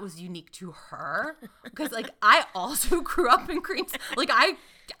that was unique to her, because like I also grew up in Greens. Like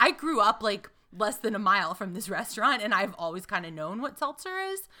I grew up like less than a mile from this restaurant, and I've always kind of known what seltzer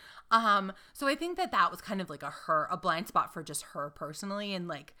is. So I think that was kind of like a blind spot for just her personally, and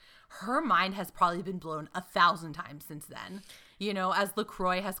like her mind has probably been blown 1,000 times since then. You know, as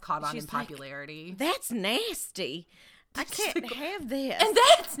LaCroix has caught on in popularity. Like, that's nasty. I can't have this. And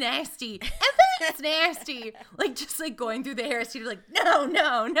that's nasty. And that's nasty. Like, just like going through the hair studio, like, no.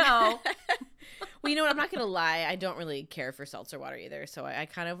 Well, you know what? I'm not going to lie. I don't really care for seltzer water either. So I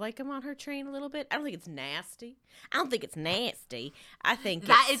kind of like am on her train a little bit. I don't think it's nasty. I think it's nasty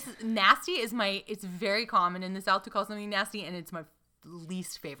it's very common in the South to call something nasty, and it's my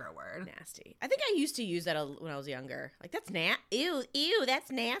least favorite word. Nasty. I think I used to use that when I was younger. Like, that's ew, that's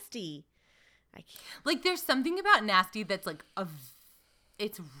nasty. Like, there's something about nasty that's like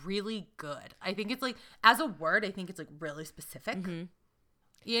it's really good. I think it's like, as a word, I think it's like really specific.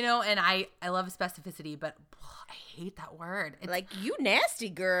 You know, and I love specificity, but I hate that word. It's, Like, you nasty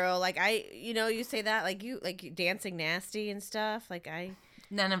girl. Like, you say that, like, you dancing nasty and stuff. Like,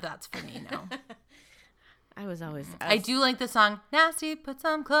 none of that's for me, no. I I do like the song, Nasty, put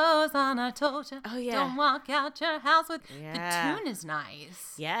some clothes on, I told you. Oh, yeah. Don't walk out your house with. Yeah. The tune is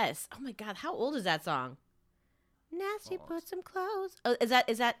nice. Yes. Oh my God. How old is that song? Nasty, put some clothes. Oh, is that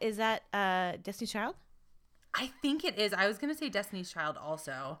Destiny's Child? I think it is. I was going to say Destiny's Child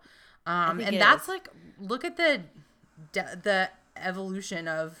also. think And it that's is. like, look at the evolution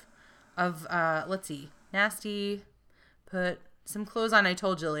of let's see, Nasty, put some clothes on, I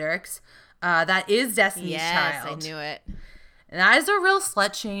told you lyrics. That is Destiny's Yes, Child. I knew it. And that is a real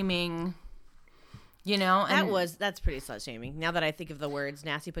slut shaming, you know. And That's pretty slut shaming. Now that I think of the words,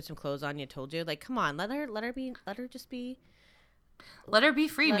 nasty, put some clothes on, you told you. Like, come on, let her just be. let her be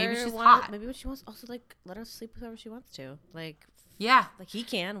free. Let Maybe her she's wanna- hot. Maybe what she wants. Also, like, let her sleep with whoever she wants to. Like Yeah. he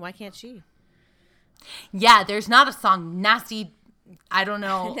can. Why can't she? Yeah, there's not a song, Nasty, I don't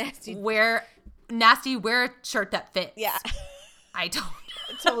know, Nasty. wear a shirt that fits. Yeah, I don't.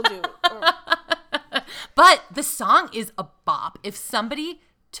 I told you. But the song is a bop. If somebody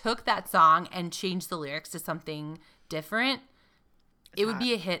took that song and changed the lyrics to something different, it would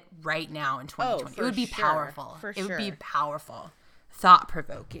be a hit right now in 2020. for It would be sure. powerful. For It would be sure. powerful.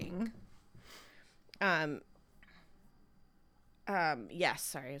 Thought-provoking. Yes.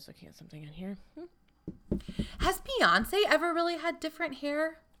 Sorry, I was looking at something in here. Has Beyonce ever really had different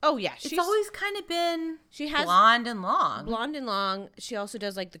hair? Oh yeah, It's always kind of been she has blonde and long. blonde and long. She also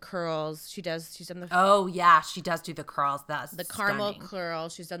does like the curls. She's done the Oh, yeah, she does do the curls. That's the caramel stunning. curl.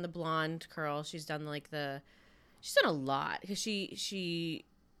 She's done the blonde curl. She's done she's done a lot because she's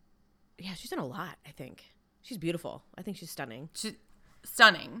done a lot. I think she's beautiful. I think she's stunning, She's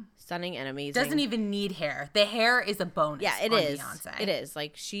stunning. stunning and amazing. Doesn't even need hair. The hair is a bonus. yeah, it on is. Beyonce. It is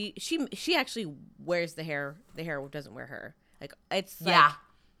like she actually wears the hair. The hair doesn't wear her. Like it's like, Yeah.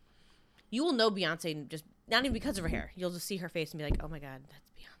 you will know Beyonce just not even because of her hair. You'll just see her face and be like, oh my God, that's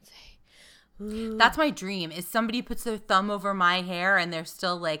Beyonce. Ooh. That's my dream. Is somebody puts their thumb over my hair and they're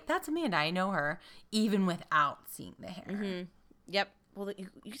still like, that's Amanda. I know her, even without seeing the hair. Mm-hmm. Yep. Well,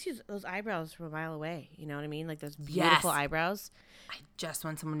 you see those eyebrows from a mile away. You know what I mean? Like those beautiful eyebrows. I just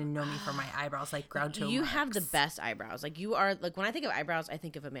want someone to know me for my eyebrows, like Groucho You Marx. have the best eyebrows. Like you are. Like when I think of eyebrows, I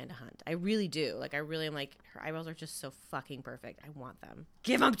think of Amanda Hunt. I really do. Like I really am. Like her eyebrows are just so fucking perfect. I want them.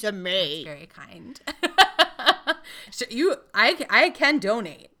 Give them to me. Very kind. So I can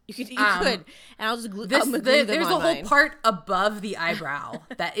donate. You could, and I'll just glue, I'll glue them There's on a whole mine. part above the eyebrow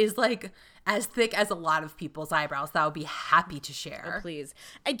that is like as thick as a lot of people's eyebrows that I would be happy to share. Please,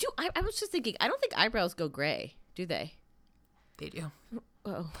 I do. I was just thinking. I don't think eyebrows go gray, do they? They do.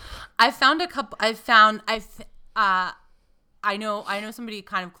 Oh, I know somebody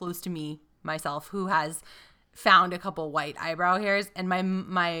kind of close to me, myself, who has found a couple white eyebrow hairs, and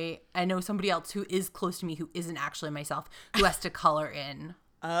I know somebody else who is close to me who isn't actually myself, who has to color in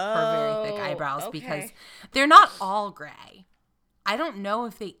her very thick eyebrows because they're not all gray. I don't know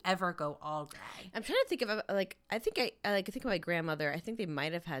if they ever go all gray. I'm trying to think of I think of my grandmother. I think they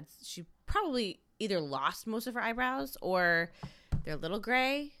might have had. She probably either lost most of her eyebrows or they're a little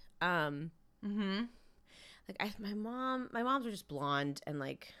gray. My mom's were just blonde and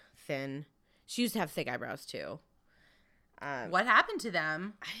like thin. She used to have thick eyebrows too. What happened to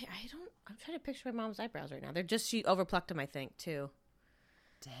them? I don't. I'm trying to picture my mom's eyebrows right now. They're just she overplucked them, I think, too.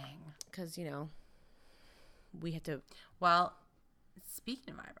 Dang. Because we had to. Well,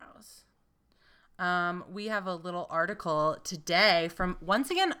 speaking of eyebrows, we have a little article today from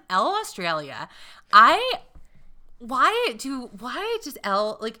once again Elle Australia. Why does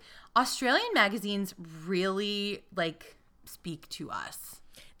Elle like Australian magazines really like speak to us?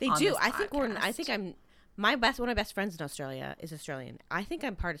 They on do. this I think podcast? I'm one of my best friends in Australia is Australian. I think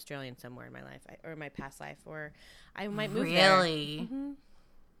I'm part Australian somewhere in my life or my past life, or I might move there. Really?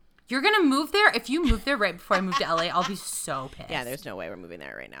 You're gonna move there? If you move there right before I move to LA, I'll be so pissed. Yeah, there's no way we're moving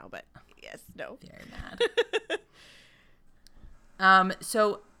there right now, but yes, no. Very mad.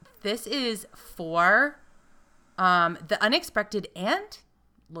 So this is for the unexpected and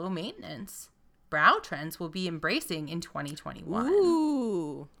low maintenance brow trends we'll be embracing in 2021.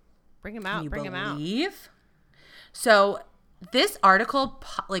 Ooh. Bring him out. Can you Bring him out. believe? So this article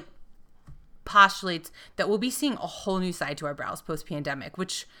postulates that we'll be seeing a whole new side to our brows post-pandemic,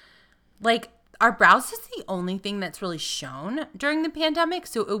 which like our brows is the only thing that's really shown during the pandemic.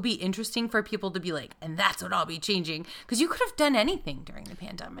 So it'll be interesting for people to be like, and that's what I'll be changing. Because you could have done anything during the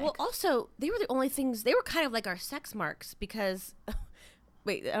pandemic. Well, also, they were the only things, they were kind of like our sex marks because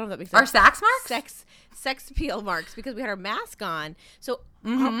Wait, I don't know if that makes Our sense. sax marks? Sex appeal marks because we had our mask on. So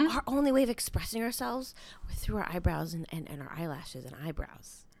our only way of expressing ourselves was through our eyebrows and our eyelashes and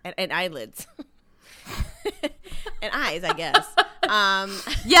eyebrows and eyelids. And eyes, I guess.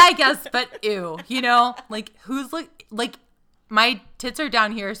 Yeah, I guess, but ew. You know, like who's like my tits are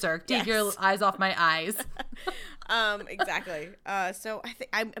down here, sir. Take your eyes off my eyes. Exactly. So I think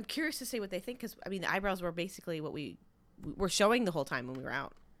I'm curious to see what they think because I mean the eyebrows were basically what we were showing the whole time when we were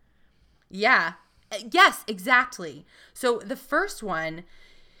out. Yeah. Yes, exactly. So the first one,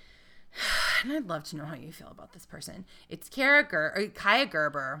 and I'd love to know how you feel about this person. It's Kaya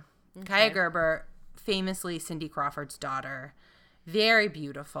Gerber. Okay. Kaya Gerber, famously Cindy Crawford's daughter. Very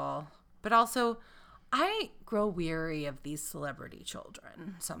beautiful. But also, I grow weary of these celebrity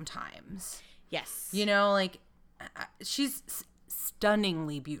children sometimes. Yes. You know, like, she's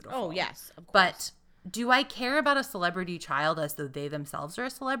stunningly beautiful. Oh, yes, of course. But do I care about a celebrity child as though they themselves are a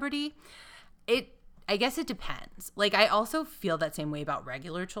celebrity? I guess it depends. Like, I also feel that same way about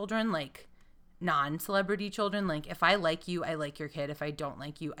regular children, like non-celebrity children. Like, if I like you, I like your kid. If I don't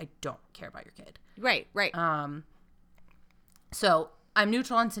like you, I don't care about your kid. Right. So I'm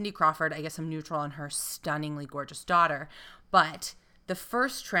neutral on Cindy Crawford. I guess I'm neutral on her stunningly gorgeous daughter. But the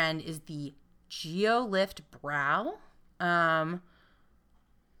first trend is the Geolift brow.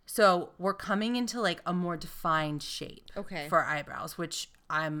 So we're coming into like a more defined shape for eyebrows, which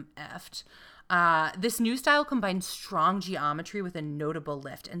I'm effed. This new style combines strong geometry with a notable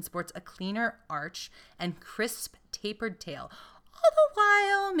lift and sports a cleaner arch and crisp tapered tail, all the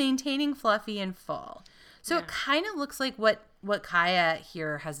while maintaining fluffy and full. So it kind of looks like what Kaya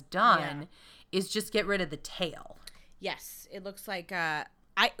here has done is just get rid of the tail. Yes, it looks like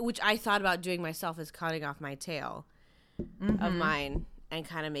which I thought about doing myself is cutting off my tail of mine and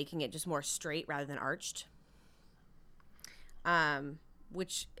kind of making it just more straight rather than arched.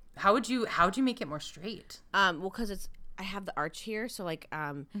 Which how would you make it more straight? Well, because I have the arch here, so like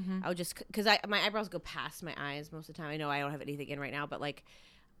I would just because my eyebrows go past my eyes most of the time. I know I don't have anything in right now, but like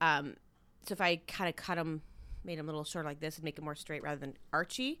so if I kind of cut them, made them a little short like this, and make it more straight rather than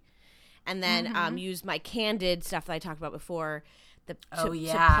archy, and then use my Candid stuff that I talked about before. To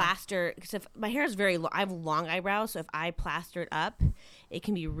plaster, because if my hair is very long, I have long eyebrows, so if I plaster it up, it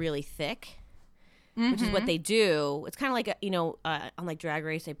can be really thick, which is what they do. It's kind of like on like Drag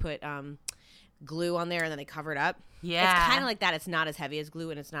Race, they put glue on there and then they cover it up. Yeah, it's kind of like that. It's not as heavy as glue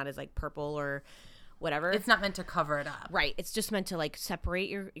and it's not as like purple or whatever. It's not meant to cover it up, right? It's just meant to like separate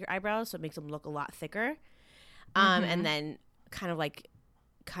your eyebrows, so it makes them look a lot thicker, and then kind of like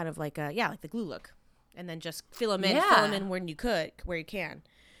like the glue look. And then just fill them in when you where you can.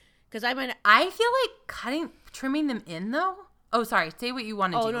 Because I feel like trimming them in though. Oh, sorry. Say what you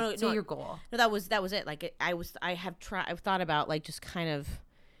want to do. No, say your goal. No, that was it. Like I've thought about like just kind of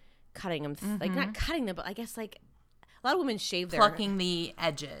cutting them, like not cutting them, but I guess like a lot of women shave plucking the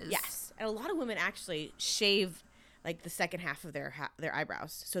edges. Yes, and a lot of women actually shave like the second half of their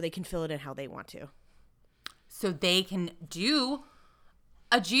eyebrows so they can fill it in how they want to. So they can do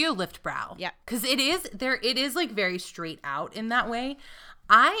a Geolift brow. Yeah. Because it is like very straight out in that way.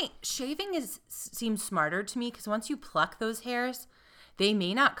 Shaving seems smarter to me because once you pluck those hairs, they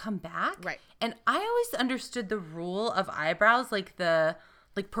may not come back. Right. And I always understood the rule of eyebrows, like the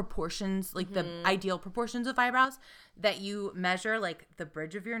proportions, like the ideal proportions of eyebrows, that you measure like the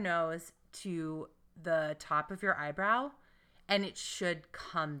bridge of your nose to the top of your eyebrow, and it should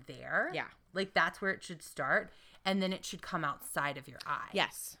come there. Yeah. Like that's where it should start. And then it should come outside of your eye.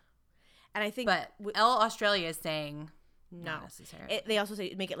 Yes. And I think... But Elle Australia is saying no. Not necessarily. They also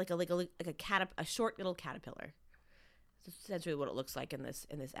say make it like a short little caterpillar. That's really what it looks like in this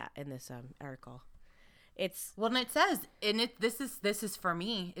article. It's... Well, and it says, this is for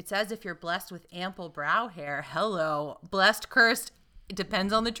me. It says if you're blessed with ample brow hair, hello, blessed, cursed, it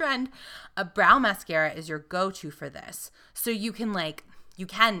depends on the trend. A brow mascara is your go-to for this. So you can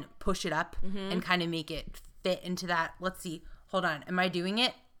push it up and kind of make it fit into that. Let's see. Hold on. Am I doing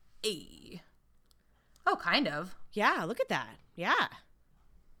it? Oh, kind of. Yeah, look at that. Yeah.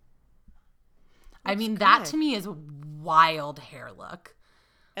 I mean, that to me is a wild hair look.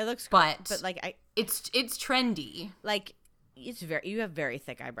 It looks but like it's trendy. Like you have very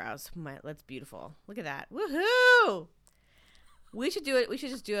thick eyebrows. That's beautiful. Look at that. Woohoo! We should do it. We should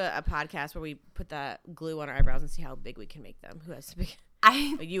just do a podcast where we put the glue on our eyebrows and see how big we can make them. Who has to be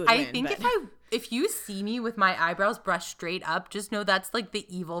I think if you see me with my eyebrows brushed straight up, just know that's like the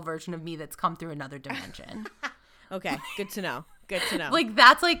evil version of me that's come through another dimension. Okay, good to know. Good to know. Like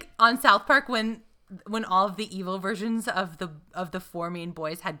that's like on South Park when all of the evil versions of the four main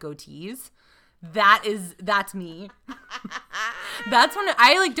boys had goatees. That's me. That's one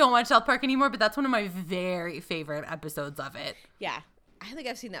I like don't watch South Park anymore, but that's one of my very favorite episodes of it. Yeah. I think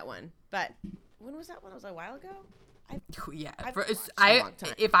I've seen that one. But when was that one? Was that a while ago? Yeah. I've watched it a long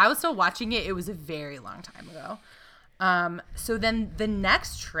time. If I was still watching it, it was a very long time ago. So then the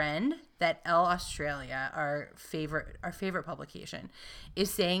next trend that Elle Australia, our favorite publication,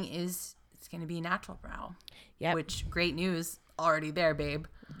 is saying is it's going to be natural brow. Yep. Which great news already there, babe.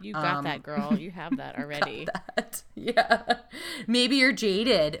 You got that, girl. You have that already. Got that. Yeah. Maybe you're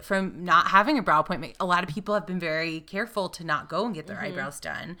jaded from not having a brow appointment. A lot of people have been very careful to not go and get their eyebrows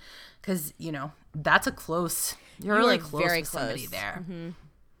done because, you know, that's a close. You're really close very to somebody there.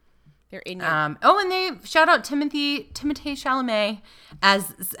 They're in your And they shout out Timothée Chalamet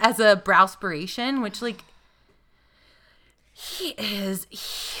as a browspiration, which like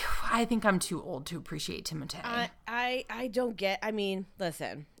I think I'm too old to appreciate Timothée. I don't get. I mean,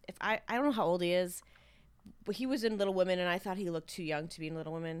 listen. If I don't know how old he is, but he was in Little Women, and I thought he looked too young to be in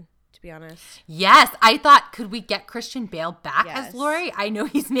Little Women. To be honest. Yes, I thought, could we get Christian Bale back Yes. as Laurie? I know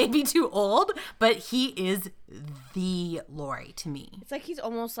he's maybe too old, but he is the Laurie to me. It's like he's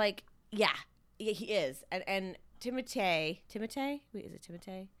almost like he is. And Timothée. Wait, is it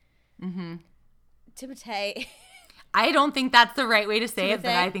Timothée? Mm-hmm. Timothée. I don't think that's the right way to say it, but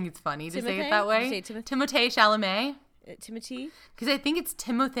Timothée? I think it's funny to say it that You way. say Timothée? Timothée Chalamet. Timothy. Because I think it's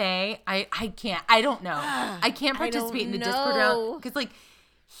Timothée. I can't. I don't know. I can't I don't participate in the Discord know. round. Because, like,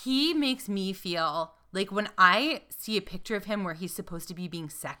 he makes me feel like when I see a picture of him where he's supposed to be being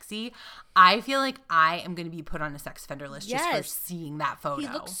sexy, I feel like I am going to be put on a sex offender list just for Yes. seeing that photo. He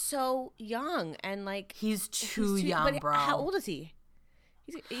looks so young and like He's too young, but bro. How old is he?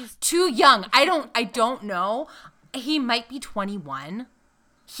 He's Too young. I don't know. He might be 21.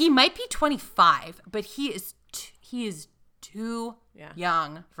 He might be 25, but he is too Yeah.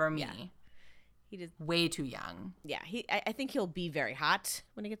 young for me. Yeah. He just Way too young. I think he'll be very hot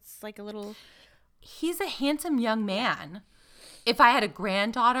when he gets like a little. He's a handsome young man. If I had a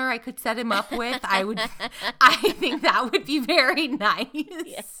granddaughter I could set him up with, I think that would be very nice.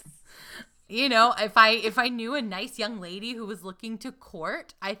 Yes. You know, if I knew a nice young lady who was looking to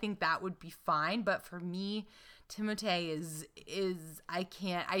court, I think that would be fine. But for me, Timothée is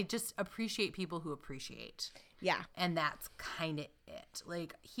I just appreciate people who appreciate. Yeah, And that's kind of it.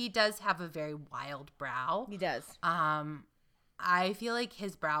 Like, he does have a very wild brow. he does. I feel like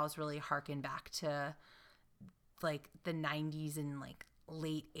his brows really harken back to like the 90s and like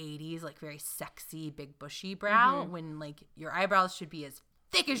late 80s, like very sexy, big bushy brow when like your eyebrows should be as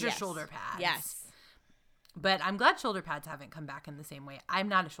thick as your Yes. shoulder pads. Yes, But I'm glad shoulder pads haven't come back in the same way. I'm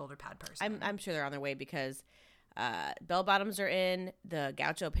not a shoulder pad person. I'm sure they're on their way because bell bottoms are in. The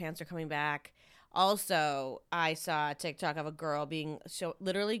gaucho pants are coming back. Also, I saw a TikTok of a girl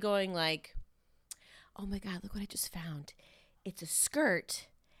literally going like, "Oh my god, look what I just found! It's a skirt,"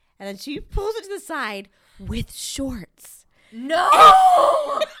 and then she pulls it to the side with shorts. No!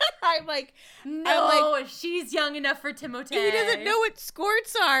 I'm like, No, she's young enough for Timothée. he doesn't know what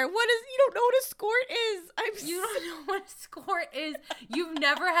skirts are. You don't know what a skirt is. You don't know what a skirt is. You've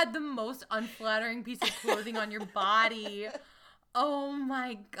never had the most unflattering piece of clothing on your body. Oh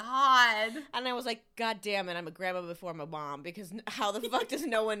my god. And I was like, God damn it, I'm a grandma before I'm a mom because how the fuck does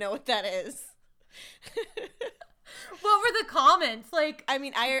no one know what that is? What were the comments? Like, I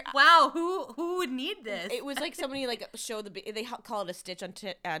mean, wow, who would need this? it was like somebody like show they call it a stitch on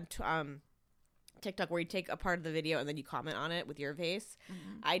TikTok where you take a part of the video and then you comment on it with your face.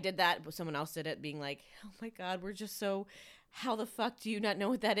 I did that, but someone else did it being like, oh my god, we're just so, how the fuck do you not know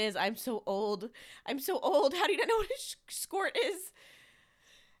what that is? I'm so old. How do you not know what a skirt is?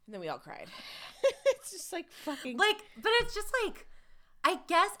 And then we all cried. It's just like fucking Like, but it's just like, I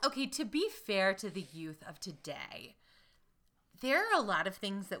guess, okay, to be fair to the youth of today, there are a lot of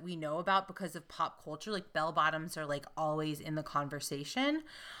things that we know about because of pop culture. Like, bell bottoms are like always in the conversation,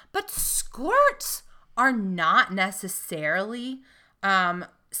 but skirts are not necessarily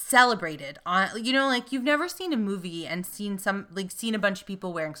celebrated on, you know, like you've never seen a movie and seen a bunch of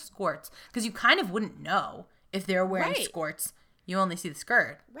people wearing skirts because you kind of wouldn't know if they're wearing Right. skirts. You only see the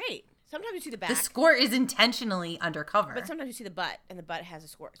skirt. right. Sometimes you see the back. The skirt is intentionally undercover. But sometimes you see the butt, and the butt has a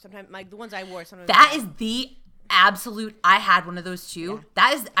skirt. Sometimes, like the ones I wore, sometimes That is the absolute. I had one of those too. Yeah.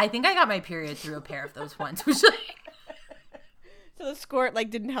 That is. I think I got my period through a pair of those ones. Which, like, so the skirt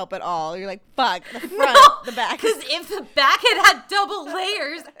like didn't help at all. You're like, fuck, the front, no, the back. Because if the back had double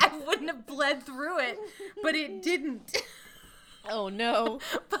layers, I wouldn't have bled through it. But it didn't. Oh no.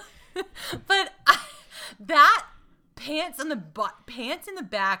 But that pants in the butt, pants in the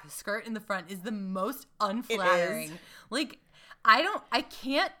back, skirt in the front is the most unflattering. Like, I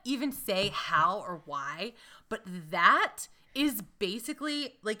can't even say how or why, but that is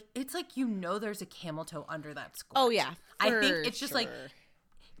basically like, it's like, there's a camel toe under that skirt. Oh yeah, I think it's just like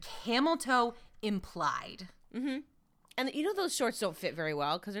camel toe implied. Mm-hmm. And those shorts don't fit very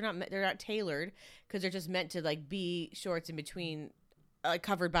well because they're not tailored, because they're just meant to like be shorts in between,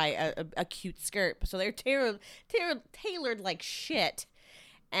 covered by a cute skirt. So they're tailored like shit.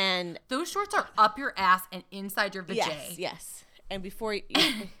 And those shorts are up your ass and inside your vajay. Yes. And before you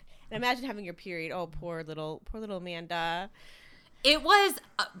and imagine having your period. Oh, poor little Amanda. It was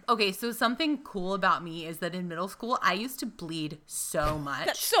okay. So something cool about me is that in middle school, I used to bleed so much.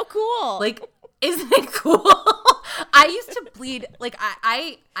 That's so cool. Like, isn't it cool? I used to bleed. Like,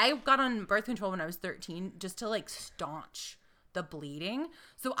 I got on birth control when I was 13 just to like staunch the bleeding.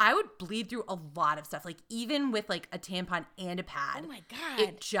 So I would bleed through a lot of stuff. Like, even with like a tampon and a pad. Oh my God.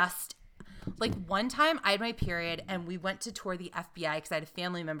 It just, like, one time I had my period and we went to tour the FBI because I had a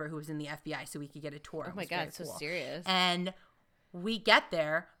family member who was in the FBI, so we could get a tour. Oh my God, it's so serious. And we get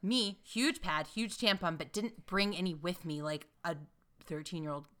there, me, huge pad, huge tampon, but didn't bring any with me like a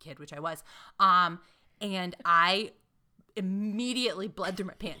 13-year-old kid, which I was. And I immediately bled through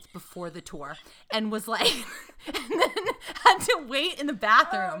my pants before the tour and was like, and then had to wait in the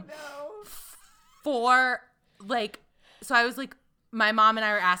bathroom for like, so I was like, my mom and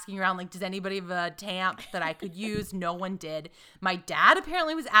I were asking around, like, does anybody have a tamp that I could use? No one did. My dad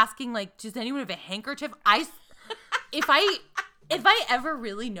apparently was asking, like, does anyone have a handkerchief? If I ever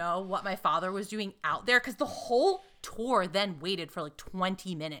really know what my father was doing out there, because the whole tour then waited for like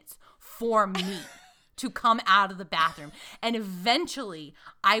 20 minutes for me to come out of the bathroom. And eventually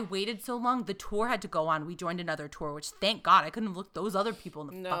I waited so long, the tour had to go on. We joined another tour, which thank God I couldn't have looked those other people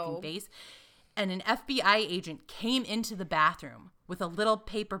in the fucking face. And an FBI agent came into the bathroom with a little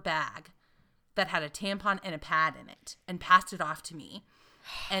paper bag that had a tampon and a pad in it and passed it off to me.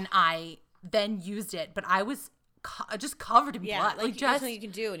 And I then used it, but I was just covered in blood. Like just something you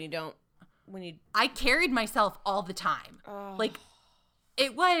can do and you don't I carried myself all the time. Oh. Like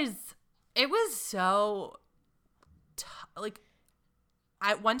it was so like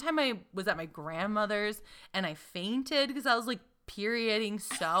one time I was at my grandmother's and I fainted because I was like perioding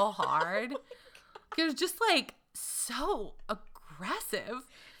so hard. It was just like so aggressive.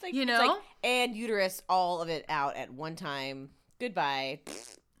 It's like, it's like, and uterus, all of it out at one time. Goodbye.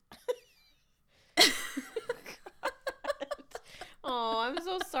 Oh, I'm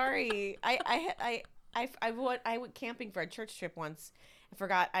so sorry. I went camping for a church trip once. I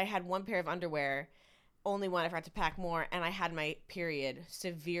forgot I had one pair of underwear, only one. I forgot to pack more, and I had my period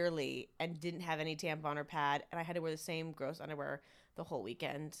severely and didn't have any tampon or pad, and I had to wear the same gross underwear the whole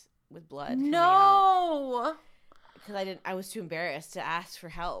weekend with blood. No, because I was too embarrassed to ask for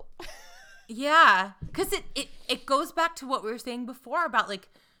help. Yeah, because it goes back to what we were saying before about like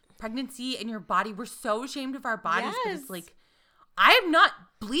pregnancy and your body. We're so ashamed of our bodies, but it's like, I am not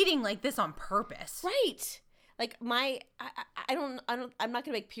bleeding like this on purpose. Right. Like I'm not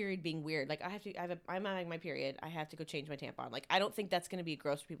gonna make period being weird. Like I'm having my period. I have to go change my tampon. Like I don't think that's gonna be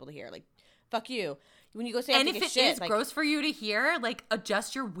gross for people to hear. Like, fuck you. When you go say, and if it is gross for you to hear, like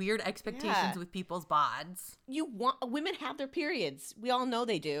adjust your weird expectations with people's bods. Women have their periods. We all know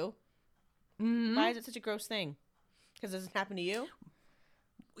they do. Mm-hmm. Why is it such a gross thing? Because it doesn't happen to you?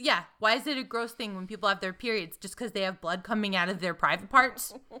 Yeah. Why is it a gross thing when people have their periods? Just because they have blood coming out of their private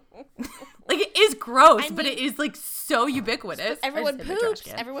parts? Like, it is gross, but it is, like, so ubiquitous. Everyone poops.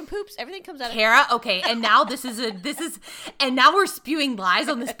 Everyone poops. Everything comes out of Kara, okay. And now and now we're spewing lies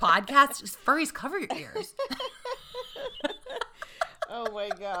on this podcast. Just furries, cover your ears. Oh, my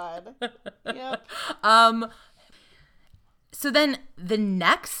God. Yep. So then the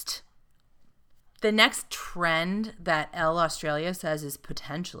next trend that Elle Australia says is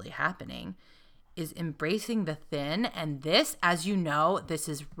potentially happening is embracing the thin. And this, as you know, this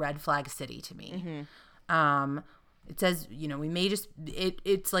is red flag city to me. Mm-hmm. It says, we may just,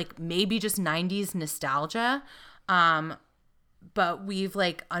 it's like maybe just 90s nostalgia. But we've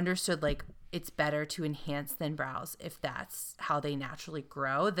like understood like it's better to enhance thin brows if that's how they naturally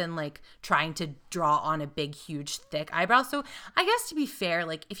grow than like trying to draw on a big, huge, thick eyebrow. So I guess to be fair,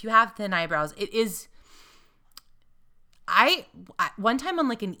 like if you have thin eyebrows, it is. I one time on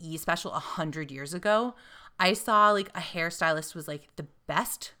like an E special 100 years ago, I saw like a hairstylist was like, the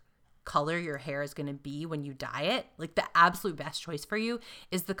best color your hair is going to be when you dye it, like the absolute best choice for you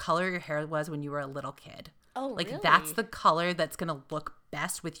is the color your hair was when you were a little kid. Oh, like really? That's the color that's going to look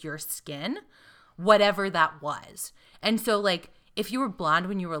best with your skin, whatever that was. And so like if you were blonde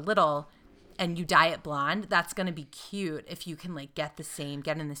when you were little and you dye it blonde, that's going to be cute if you can like get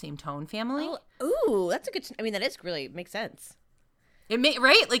in the same tone family. Oh, ooh, that's a good, that is really makes sense.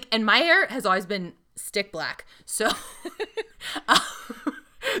 Right? Like, and my hair has always been stick black. So,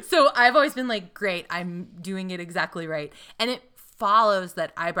 so I've always been like, great, I'm doing it exactly right. And it follows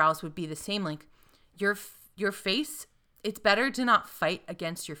that eyebrows would be the same. Like your face, it's better to not fight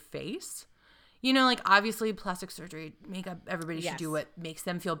against your face. You know, like obviously plastic surgery, makeup, everybody should do what makes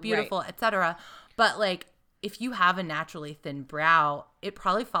them feel beautiful, etc. But like if you have a naturally thin brow, it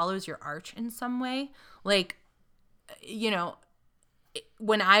probably follows your arch in some way. Like, you know,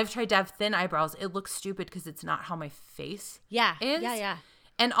 when I've tried to have thin eyebrows, it looks stupid because it's not how my face is. Yeah.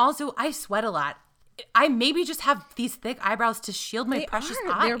 And also, I sweat a lot. I maybe just have these thick eyebrows to shield my precious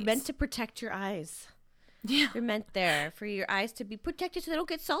eyes. They're meant to protect your eyes. Yeah. They're meant there for your eyes to be protected so they don't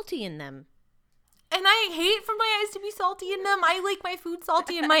get salty in them. And I hate for my eyes to be salty in them. I like my food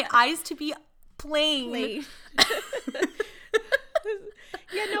salty and my eyes to be plain.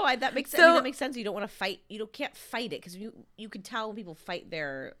 Yeah, no, that makes sense. That makes sense. You don't want to fight. Can't fight it because you can tell when people fight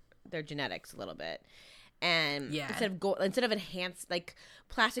their genetics a little bit. And instead of enhance, like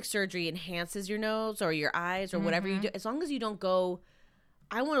plastic surgery enhances your nose or your eyes or whatever you do, as long as you don't go,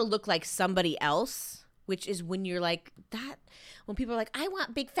 I want to look like somebody else, which is when you're like that. When people are like, I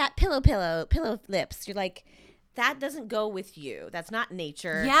want big fat pillow lips, you're like, that doesn't go with you. That's not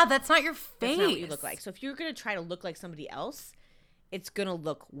nature. Yeah, that's not your face. That's not what you look like. So if you're gonna try to look like somebody else, it's gonna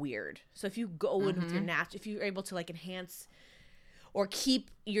look weird. So if you go in with your if you're able to like enhance or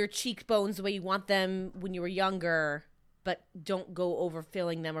keep your cheekbones the way you want them when you were younger, but don't go over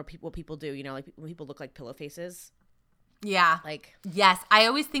filling them or what people do. You know, like when people look like pillow faces. Yeah. Like, yes. I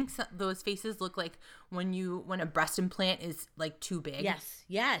always think those faces look like when a breast implant is like too big.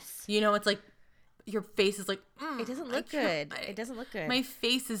 Yes. You know, it's like your face is like, it doesn't look good. It doesn't look good. My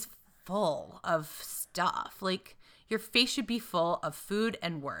face is full of stuff. Like your face should be full of food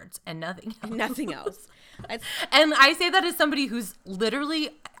and words and nothing else. Nothing else. And I say that as somebody who's literally,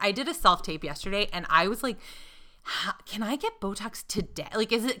 I did a self-tape yesterday and I was like, can I get Botox today? Like,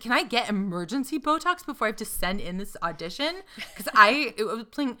 can I get emergency Botox before I have to send in this audition? Because I was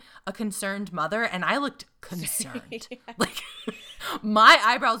playing a concerned mother and I looked concerned. Yeah. Like, my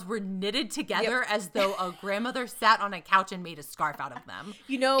eyebrows were knitted together as though a grandmother sat on a couch and made a scarf out of them.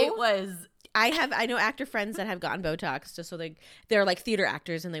 You know, it was. I know actor friends that have gotten Botox just so they're like theater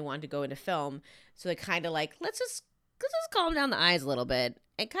actors and they wanted to go into film. So they kind of like, let's just calm down the eyes a little bit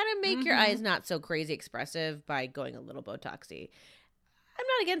and kind of make your eyes not so crazy expressive by going a little Botoxy. I'm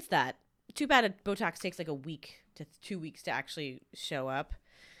not against that. Too bad Botox takes like a week to 2 weeks to actually show up.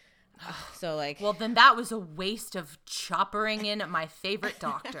 So like, well, then that was a waste of choppering in my favorite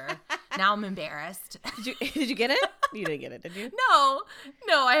doctor. Now I'm embarrassed. Did you get it? You didn't get it, did you?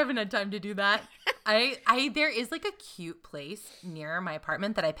 No, I haven't had time to do that. There is like a cute place near my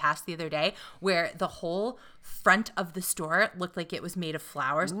apartment that I passed the other day where the whole front of the store looked like it was made of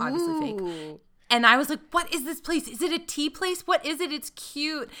flowers, obviously fake. And I was like, what is this place? Is it a tea place? What is it? It's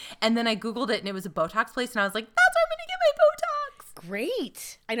cute. And then I Googled it and it was a Botox place. And I was like, that's where I'm going to get my Botox.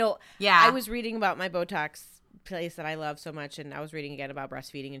 Great. I know. Yeah. I was reading about my Botox place that I love so much. And I was reading again about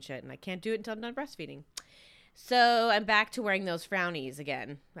breastfeeding and shit. And I can't do it until I'm done breastfeeding. So I'm back to wearing those frownies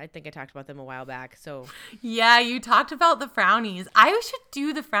again. I think I talked about them a while back. So yeah, you talked about the frownies. I should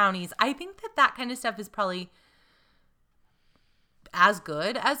do the frownies. I think that kind of stuff is probably as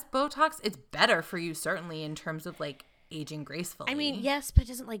good as Botox. It's better for you certainly in terms of like aging gracefully. I mean, yes, but it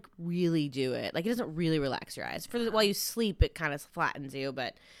doesn't like really do it. Like it doesn't really relax your eyes. While you sleep, it kind of flattens you.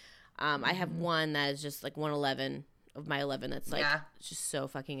 But I have one that is just like 111 of my 11. That's like it's just so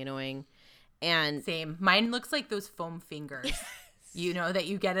fucking annoying. And same. Mine looks like those foam fingers, you know, that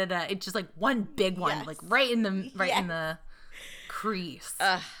you get at it's just like one big one, like right in the crease.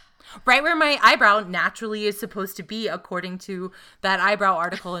 Right where my eyebrow naturally is supposed to be, according to that eyebrow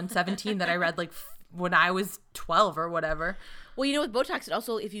article in 17 that I read like when I was 12 or whatever. Well, you know, with Botox, it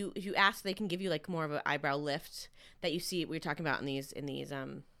also if you ask, they can give you like more of an eyebrow lift that you see we were talking about in these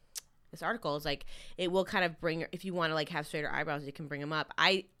this article is like it will kind of bring, if you want to like have straighter eyebrows, you can bring them up.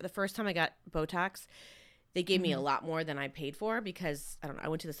 The first time I got Botox, they gave me a lot more than I paid for because I don't know, I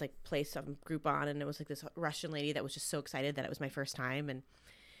went to this like place on Groupon and it was like this Russian lady that was just so excited that it was my first time, and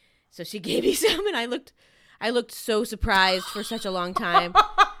so she gave me some and I looked so surprised for such a long time.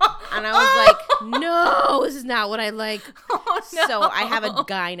 And I was like, no, this is not what I like. Oh, no. So I have a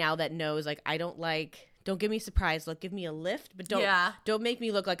guy now that knows like don't give me a surprise. Like, give me a lift, but don't make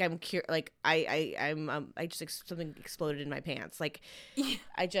me look like I'm I just something exploded in my pants. Like,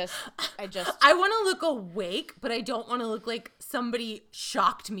 I just. I want to look awake, but I don't want to look like somebody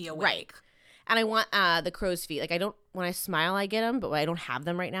shocked me awake. Right. And I want the crow's feet. Like, when I smile, I get them, but I don't have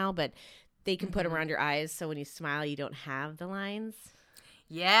them right now. But they can put them around your eyes, so when you smile, you don't have the lines.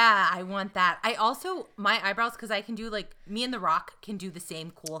 Yeah, I want that. I also, my eyebrows, because I can do like, me and The Rock can do the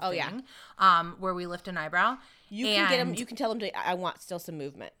same cool thing, where we lift an eyebrow. You can get them. You can tell them I want still some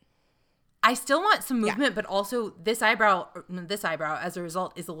movement. I still want some movement, but also this eyebrow as a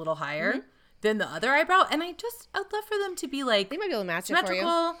result is a little higher than the other eyebrow. And I'd love for them to be like, They might be able to match it for you.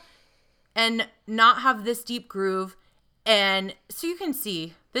 symmetrical and not have this deep groove. And so you can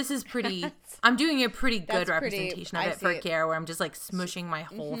see this is pretty, I'm doing a pretty good representation of it for Care, where I'm just like smushing my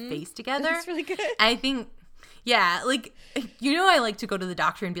whole face together. That's really good. I think, yeah, like, you know, I like to go to the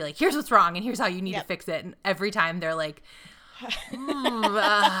doctor and be like, here's what's wrong and here's how you need to fix it. And every time they're like,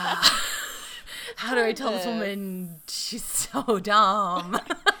 how do I tell this woman she's so dumb?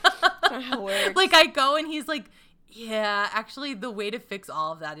 That's not how it works. Like, I go and he's like, yeah, actually the way to fix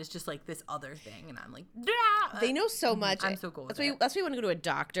all of that is just like this other thing. And I'm like, they know so much. I'm so cool with it. That's why you want to go to a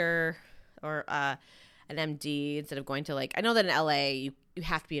doctor or an MD instead of going to, like, I know that in LA you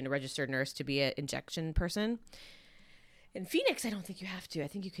have to be a registered nurse to be an injection person. In Phoenix, I don't think you have to. I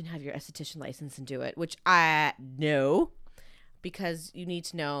think you can have your esthetician license and do it, which I know, because you need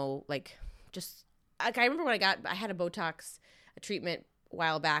to know, like, just like, I remember when I had a Botox treatment a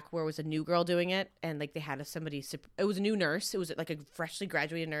while back where it was a new girl doing it, and like they had it was a new nurse. It was like a freshly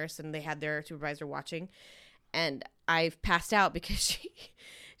graduated nurse, and they had their supervisor watching, and I passed out because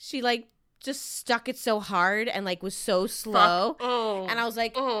she like just stuck it so hard and like was so slow. And I was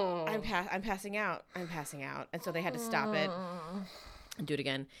like, I'm passing out, and so they had to stop it and do it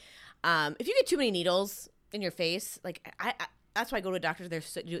again. If you get too many needles in your face, like I that's why I go to a doctor. They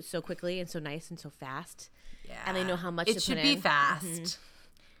do it so quickly and so nice and so fast. Yeah. And they know how much it should be fast.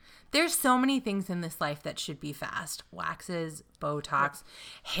 There's so many things in this life that should be fast. Waxes, Botox,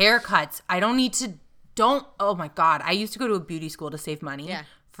 haircuts. I don't need to, oh my God. I used to go to a beauty school to save money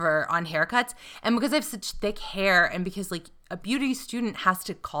on haircuts. And because I have such thick hair, and because like a beauty student has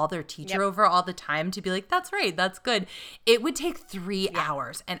to call their teacher over all the time to be like, that's right, that's good. It would take 3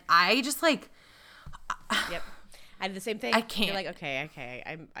 hours. And I just like. I did the same thing. I can't. You're like,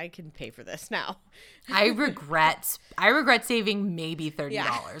 okay, I can pay for this now. I regret saving maybe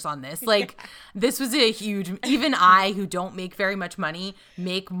 $30 on this. Like, this was a huge, even I, who don't make very much money,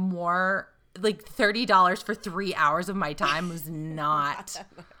 make more, like $30 for 3 hours of my time was not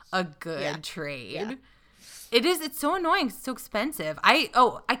a good trade. Yeah. It's so annoying. It's so expensive.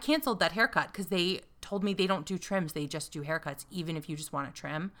 I canceled that haircut because they told me they don't do trims. They just do haircuts. Even if you just want to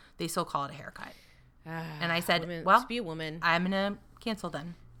trim, they still call it a haircut. And I said, to be a woman, I'm going to cancel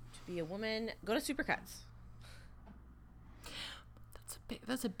then. To be a woman, go to Supercuts.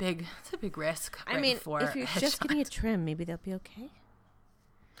 That's a big risk. I mean, if you're just getting a trim, maybe they'll be okay.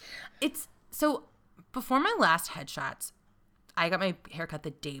 So before my last headshots, I got my haircut the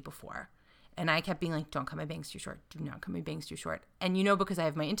day before. And I kept being like, don't cut my bangs too short. Do not cut my bangs too short. And because I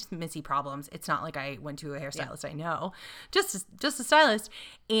have my intimacy problems, it's not like I went to a hairstylist I know. Just a stylist.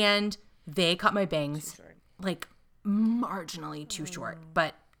 And they cut my bangs like marginally too short,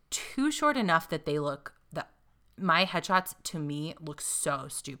 but too short enough that my headshots to me look so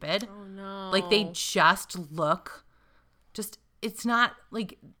stupid. Oh no. Like they just look, it's not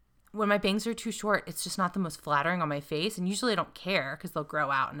like, when my bangs are too short, it's just not the most flattering on my face. And usually I don't care because they'll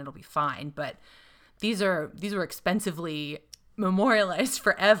grow out and it'll be fine. But these were expensively memorialized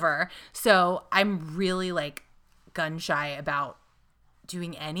forever. So I'm really like gun shy about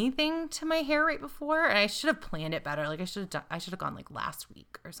doing anything to my hair right before, and I should have planned it better. Like I should have gone like last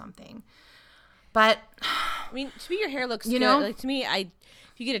week or something. But I mean, to me, your hair looks good. Like to me, if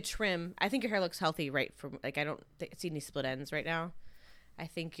you get a trim, I think your hair looks healthy. Right from like, I don't see any split ends right now. I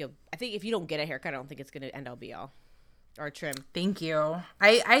think if you don't get a haircut, I don't think it's gonna end all be all, or a trim. Thank you.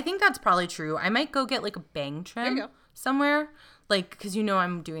 I think that's probably true. I might go get like a bang trim somewhere, like because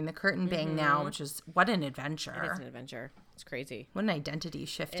I'm doing the curtain bang now, which is what an adventure. It's an adventure. It's crazy. What an identity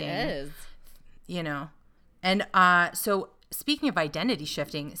shifting. It is. And so speaking of identity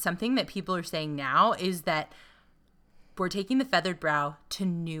shifting, something that people are saying now is that we're taking the feathered brow to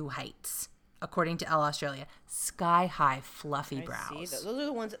new heights, according to Elle Australia. Sky high, fluffy brows. See. Those are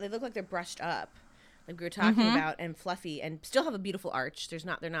the ones that they look like they're brushed up, like we were talking about, and fluffy, and still have a beautiful arch. They're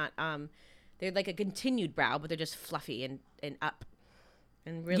like a continued brow, but they're just fluffy and up,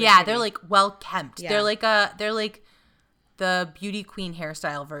 and really. Yeah, they're like well kept. Yeah. They're like the beauty queen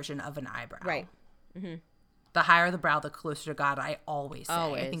hairstyle version of an eyebrow. Right. Mm-hmm. The higher the brow, the closer to God, I always say.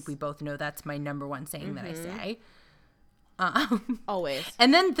 I think we both know that's my number one saying that I say. Always.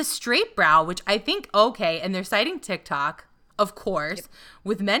 And then the straight brow, which I think, and they're citing TikTok, of course,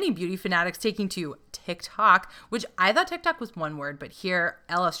 with many beauty fanatics taking to TikTok, which I thought TikTok was one word, but here,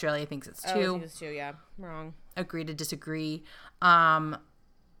 Elle Australia thinks it's two. I think it's two, yeah. Wrong. Agree to disagree.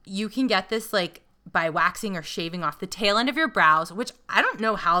 you can get this like by waxing or shaving off the tail end of your brows, which I don't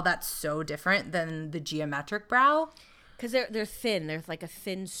know how that's so different than the geometric brow. Because they're thin. They're like a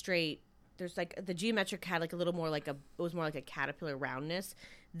thin, straight. There's like the geometric had like a little more like it was more like a caterpillar roundness.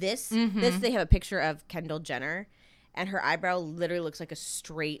 This they have a picture of Kendall Jenner, and her eyebrow literally looks like a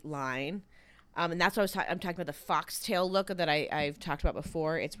straight line. And that's what I'm talking about, the foxtail look that I've talked about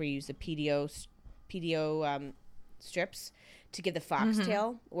before. It's where you use the PDO strips to give the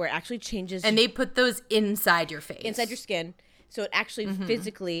foxtail, where it actually changes. And they put those inside your face. Inside your skin. So it actually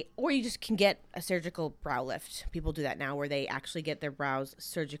physically, or you just can get a surgical brow lift. People do that now where they actually get their brows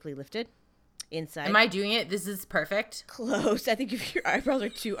surgically lifted inside. Am I doing it? This is perfect. Close. I think if your eyebrows are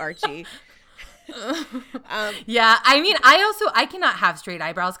too archy. Yeah, I mean, I cannot have straight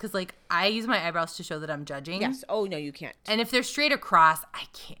eyebrows because like I use my eyebrows to show that I'm judging. Yes. Oh no, you can't. And if they're straight across, I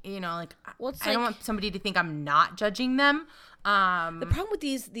can't. Like, I don't want somebody to think I'm not judging them. The problem with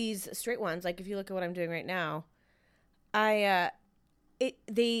these straight ones, like if you look at what I'm doing right now, they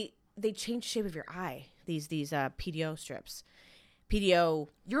change the shape of your eye. These PDO strips. PDO.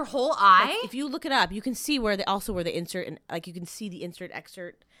 Your whole eye? Like, if you look it up, you can see where the insert and like you can see the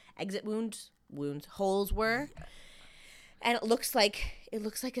exit wounds holes were, and it looks like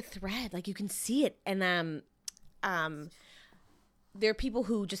a thread. Like you can see it, and there are people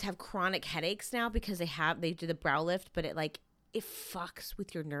who just have chronic headaches now because they do the brow lift, but it fucks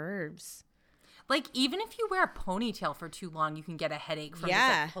with your nerves. Like, even if you wear a ponytail for too long, you can get a headache from just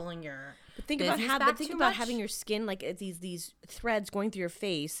like pulling your But think about having your skin like these threads going through your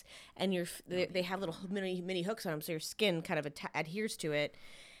face, and they have little mini hooks on them, so your skin kind of adheres to it,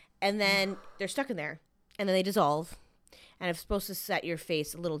 and then they're stuck in there, and then they dissolve, and it's supposed to set your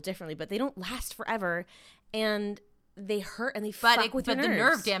face a little differently, but they don't last forever, and they hurt and they fuck with your nerves. But the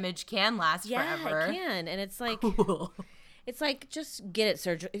nerve damage can last forever. Yeah, it can, and it's like. Cool. It's like, just get it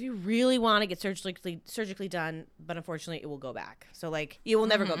surgically. If you really want to get surgically done, but unfortunately it will go back. So like, you will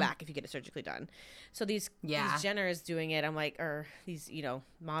never go back if you get it surgically done. So these Jenners doing it, I'm like, or these,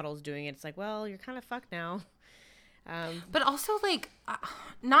 models doing it. It's like, well, you're kind of fucked now. But also like,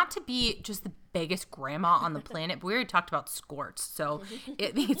 not to be just the biggest grandma on the planet, but we already talked about squirts, so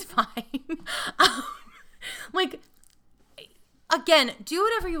it's fine. Like, again, do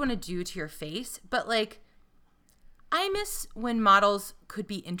whatever you want to do to your face, but like, I miss when models could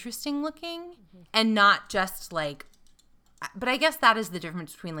be interesting looking and not just like, but I guess that is the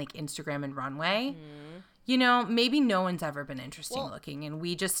difference between like Instagram and runway. Maybe no one's ever been interesting looking and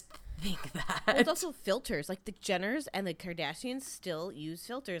we just think that. Well, it's also filters. Like the Jenners and the Kardashians still use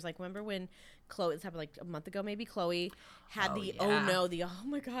filters. Like remember when Khloe, this happened like a month ago, maybe Khloe had oh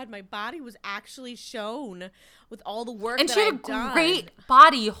my God, my body was actually shown with all the work and that I've done. And she had a great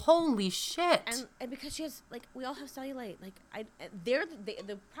body. Holy shit. And because she has, like, we all have cellulite. Like,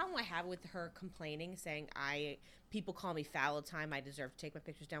 the problem I have with her complaining, saying people call me foul all the time, I deserve to take my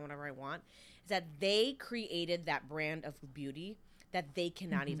pictures down whenever I want, is that they created that brand of beauty that they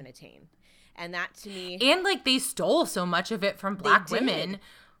cannot even attain. And that to me. And like they stole so much of it from Black women.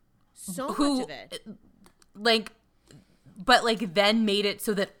 So much of it. Like, but like then made it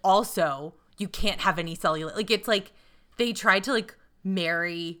so that also you can't have any cellulite. Like it's like they tried to like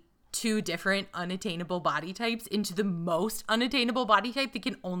marry two different unattainable body types into the most unattainable body type that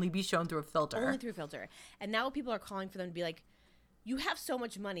can only be shown through a filter. Only through a filter. And now people are calling for them to be like, you have so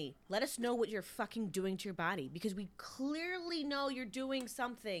much money. Let us know what you're fucking doing to your body because we clearly know you're doing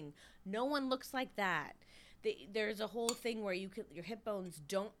something. No one looks like that. There's a whole thing where your hip bones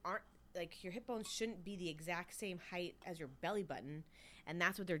your hip bones shouldn't be the exact same height as your belly button, and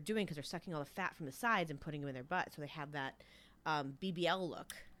that's what they're doing because they're sucking all the fat from the sides and putting them in their butt, so they have that BBL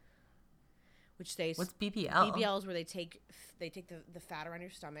look. What's BBL? BBL is where they take the fat around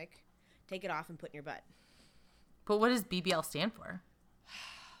your stomach, take it off, and put in your butt. But what does BBL stand for?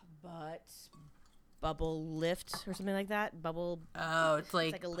 Butt bubble lift or something like that. Bubble. Oh, it's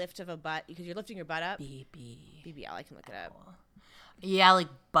like a lift of a butt because you're lifting your butt up. BBL. I can look it up. Yeah, like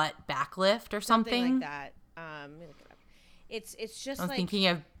butt back lift or something like that. Let me look it up. It's just. I was thinking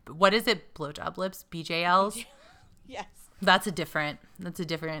of what is it? Blowjob lips, BJLs. Yes. That's a different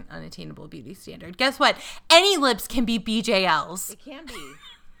unattainable beauty standard. Guess what? Any lips can be BJLs. It can be.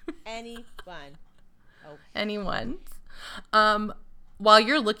 Anyone. Oh. Anyone. While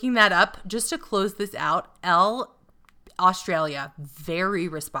you're looking that up, just to close this out, Australia very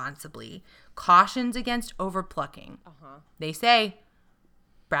responsibly cautions against overplucking. They say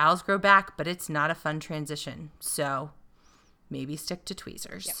brows grow back, but it's not a fun transition. So maybe stick to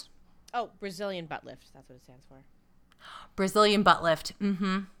tweezers. Yep. Oh, Brazilian butt lift. That's what it stands for. Brazilian butt lift.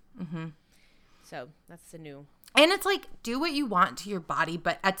 So that's the new. And it's like, do what you want to your body,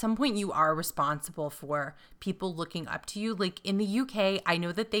 but at some point you are responsible for people looking up to you. Like in the UK, I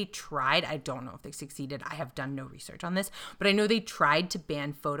know that they tried. I don't know if they succeeded. I have done no research on this, but I know they tried to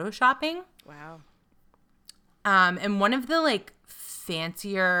ban photoshopping. Wow. And one of the like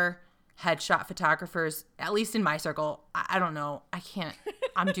fancier headshot photographers, at least in my circle, I don't know.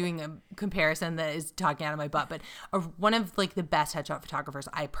 I'm doing a comparison that is talking out of my butt, but one of like the best headshot photographers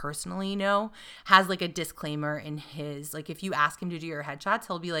I personally know has like a disclaimer in his, like if you ask him to do your headshots,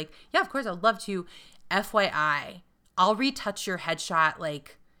 he'll be like, yeah, of course, I'd love to. FYI, I'll retouch your headshot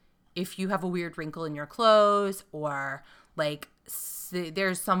like if you have a weird wrinkle in your clothes or like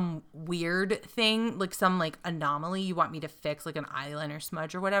there's some weird thing, like some like anomaly you want me to fix, like an eyeliner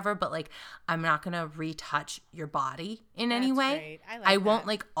smudge or whatever, but like I'm not gonna retouch your body in any way. Great. I won't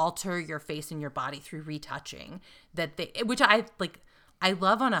like alter your face and your body through retouching which I like. I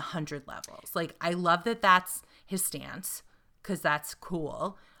love on 100 levels. Like I love that that's his stance because that's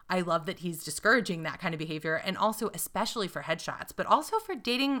cool. I love that he's discouraging that kind of behavior, and also especially for headshots, but also for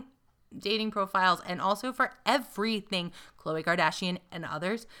dating profiles, and also for everything, Khloe Kardashian and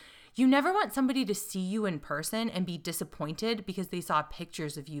others. You never want somebody to see you in person and be disappointed because they saw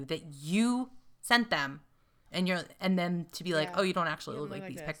pictures of you that you sent them, and then to be like, oh, you don't actually look like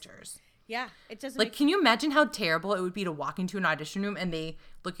these pictures. Yeah, it doesn't. Like, can you imagine how terrible it would be to walk into an audition room and they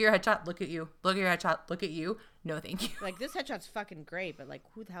look at your headshot, look at you, look at your headshot, look at you. No, thank you. Like, this headshot's fucking great, but like,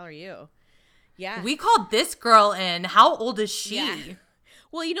 who the hell are you? Yeah. We called this girl in. How old is she? Yeah.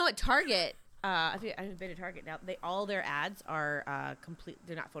 Well, you know at Target, I've been to Target now. All their ads are complete.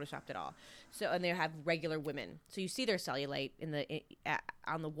 They're not photoshopped at all. So, and they have regular women. So you see their cellulite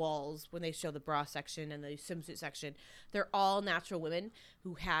on the walls when they show the bra section and the swimsuit section. They're all natural women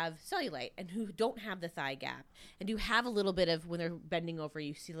who have cellulite and who don't have the thigh gap and who have a little bit of, when they're bending over,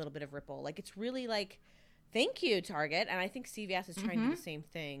 you see a little bit of ripple. Like, it's really like, thank you, Target. And I think CVS is trying to do the same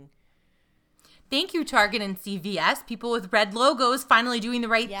thing. Thank you, Target and CVS. People with red logos finally doing the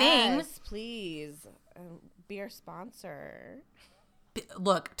right thing. Yes, please. Be our sponsor.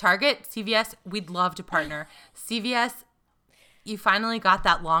 Look, Target, CVS, we'd love to partner. CVS, you finally got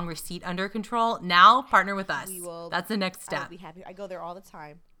that long receipt under control. Now partner with us. That's the next step. I'll be happy. I go there all the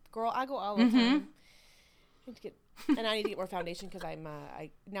time. Girl, I go all the time. And I need to get more foundation because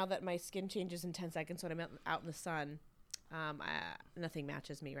now that my skin changes in 10 seconds when I'm out in the sun, nothing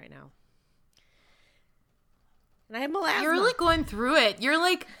matches me right now. And I have melasma. You're really going through it. You're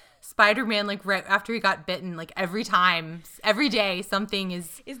like Spider-Man, like right after he got bitten, like every day, something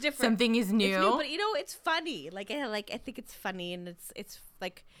is different. Something is new. It's new, but it's funny. I think it's funny, and it's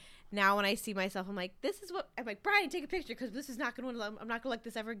like now when I see myself, I'm like, this is what I'm like. Brian, take a picture because this is not going to. I'm not going to look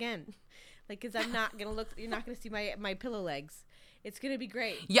this ever again. Like, because I'm not going to look. You're not going to see my pillow legs. It's going to be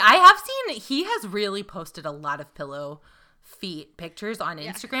great. Yeah, I have seen. He has really posted a lot of pillow feet pictures on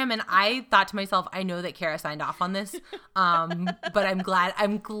Instagram, and I thought to myself, I know that Kara signed off on this, but I'm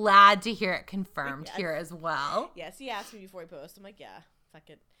glad to hear it confirmed here as well. Yes, he asked me before he posted. I'm like, yeah, fuck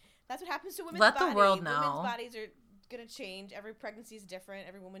it. That's what happens to women's bodies. Let the world know. Women's bodies are gonna change. Every pregnancy is different.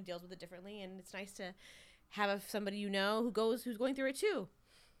 Every woman deals with it differently, and it's nice to have somebody who's going through it too.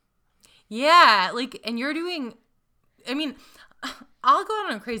 Yeah, like, and you're doing. I mean, I'll go out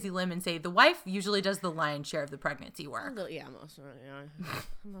on a crazy limb and say the wife usually does the lion's share of the pregnancy work. Yeah, most of it. Yeah.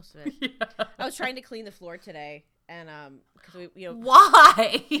 Most of it. Yeah. I was trying to clean the floor today, and because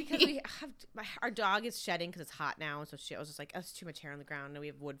why? Because we have our dog is shedding because it's hot now, so I was just like, that's too much hair on the ground. And we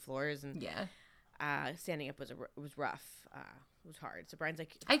have wood floors, and standing up was rough. It was hard. So Brian's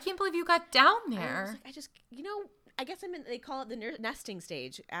like, I can't believe you got down there. I guess they call it the nesting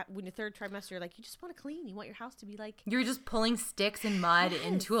stage. When your third trimester, like, you just want to clean. You want your house to be like. You're just pulling sticks and mud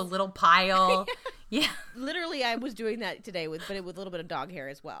into a little pile. Yeah. Literally, I was doing that today with a little bit of dog hair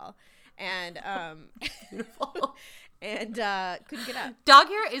as well. And beautiful. And couldn't get up. Dog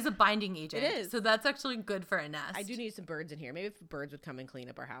hair is a binding agent. It is. So that's actually good for a nest. I do need some birds in here. Maybe if birds would come and clean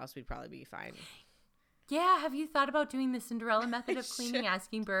up our house, we'd probably be fine. Yeah, have you thought about doing the Cinderella method of cleaning,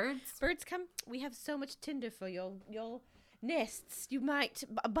 asking birds? Birds come. We have so much tinder for your nests. You might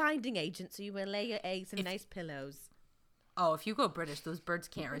a binding agent, so you will lay your eggs in nice pillows. Oh, if you go British, those birds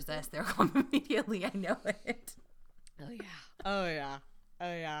can't resist. They'll come immediately. I know it. Oh yeah. Oh yeah.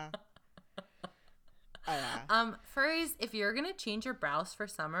 Oh yeah. Oh yeah. Furries, if you're gonna change your brows for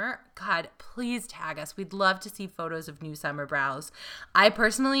summer, God, please tag us. We'd love to see photos of new summer brows. I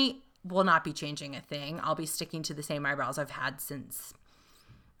personally will not be changing a thing. I'll be sticking to the same eyebrows I've had since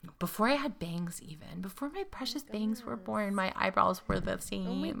before I had bangs even. Before my precious bangs were born, my eyebrows were the same.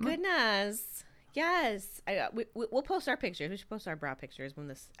 Oh my goodness. Yes, we'll post our pictures. We should post our brow pictures when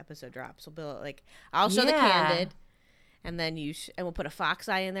this episode drops. We'll build like I'll show the candid, and then and we'll put a fox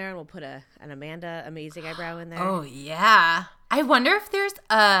eye in there, and we'll put an Amanda amazing eyebrow in there. Oh yeah, I wonder if there's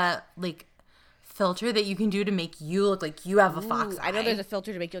a like filter that you can do to make you look like you have a fox eye. I know there's a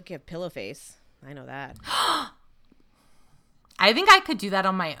filter to make you look like a pillow face. I know that. I think I could do that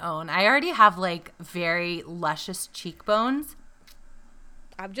on my own. I already have like very luscious cheekbones.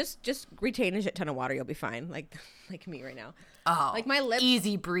 I'm just retain a shit ton of water. You'll be fine. Like me right now. Oh, like my lips,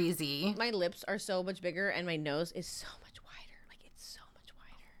 easy breezy. My lips are so much bigger, and my nose is so much wider. Like it's so much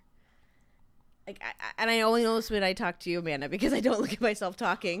wider. Like and I only know this when I talk to you, Amanda, because I don't look at myself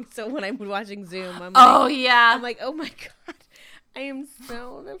talking. So when I'm watching Zoom, I'm like, oh yeah, I'm like, oh my god, I am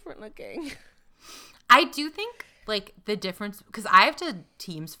so different looking. I do think like the difference, because I have to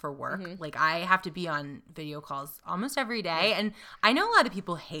Teams for work. Like I have to be on video calls almost every day. And I know a lot of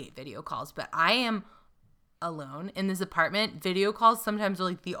people hate video calls, but I am alone in this apartment. Video calls sometimes are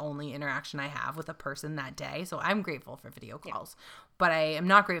like the only interaction I have with a person that day. So I'm grateful for video calls, but I am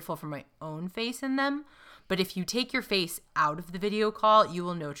not grateful for my own face in them. But if you take your face out of the video call, you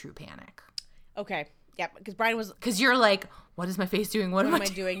will know true panic. Okay. Yeah, because Brian was... Because you're like, what is my face doing? What am I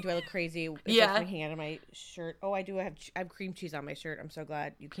doing? Do I look crazy? It's yeah. like hanging out of my shirt. Oh, I do. I have cream cheese on my shirt. I'm so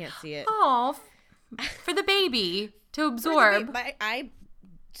glad you can't see it. Oh, for the baby to absorb. I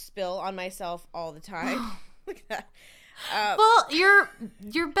spill on myself all the time. Look at that. Well,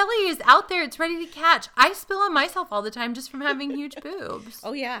 your belly is out there. It's ready to catch. I spill on myself all the time just from having huge boobs.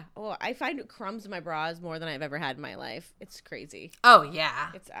 Oh, yeah. Oh, I find crumbs in my bras more than I've ever had in my life. It's crazy. Oh, yeah.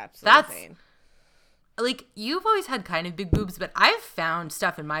 It's absolutely insane. Like, you've always had kind of big boobs, but I've found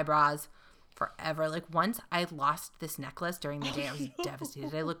stuff in my bras forever. Like, once I lost this necklace during the day, I was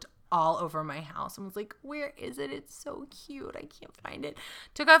devastated. I looked all over my house and was like, where is it? It's so cute. I can't find it.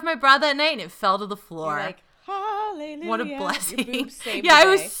 Took off my bra that night and it fell to the floor. You're like, hallelujah. What a blessing. Your boobs saved yeah, the I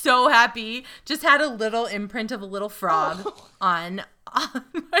day. was so happy. Just had a little imprint of a little frog on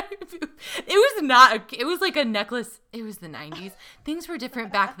my boob. It was like a necklace. It was the 90s. Things were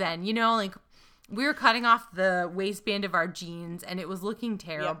different back then. You know, like we were cutting off the waistband of our jeans and it was looking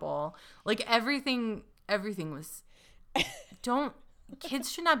terrible. Yep. Like everything was,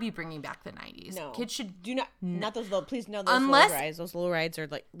 kids should not be bringing back the 90s. No. Kids should not those low, please no, those low rise. Those low rise are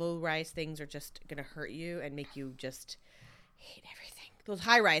like low rise things are just going to hurt you and make you just hate everything. Those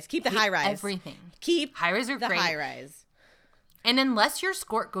high rise, keep the high rise. Everything. Keep high rise are the great. High rise. And unless your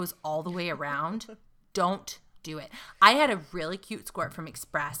skirt goes all the way around, don't do it. I had a really cute skirt from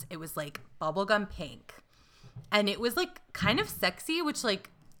Express. It was like bubblegum pink. And it was like kind of sexy, which like,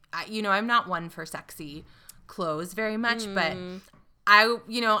 I'm not one for sexy clothes very much, but I'm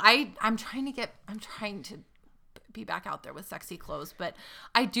trying to be back out there with sexy clothes, but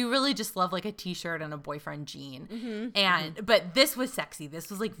I do really just love like a t-shirt and a boyfriend jean. But this was sexy.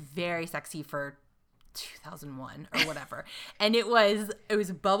 This was like very sexy for 2001 or whatever. And it was a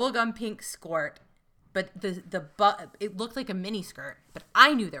bubblegum pink skirt, but it looked like a mini skirt, but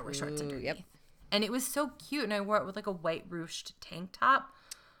I knew there were shorts underneath. Yep. And it was so cute, and I wore it with like a white ruched tank top.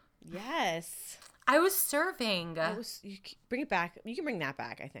 Yes. I was serving. You bring it back. You can bring that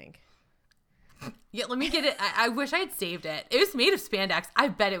back, I think. Yeah, let me get it. I wish I had saved it. It was made of spandex. I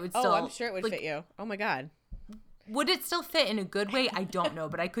bet it would still. Oh, I'm sure it would fit you. Oh my God. Would it still fit in a good way? I don't know,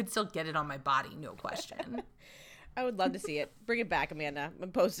 but I could still get it on my body, no question. I would love to see it. Bring it back, Amanda.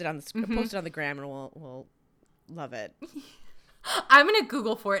 And post it on the gram, and we'll love it. I'm gonna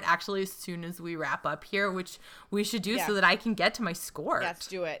Google for it actually as soon as we wrap up here, which we should do so that I can get to my skirt. Yeah, let's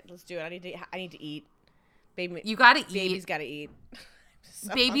do it. I need to eat. Baby, you gotta eat. Baby's gotta eat.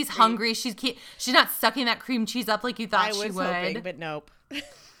 So Baby's hungry. She's not sucking that cream cheese up like you thought she would. Hoping, but nope.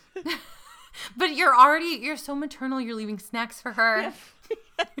 But you're so maternal. You're leaving snacks for her. Yes.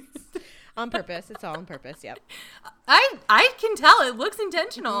 On purpose. It's all on purpose. Yep. I can tell. It looks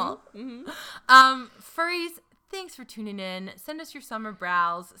intentional. Furries, thanks for tuning in. Send us your summer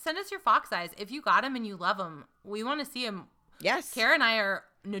brows. Send us your fox eyes. If you got them and you love them, we want to see them. Yes. Kara and I are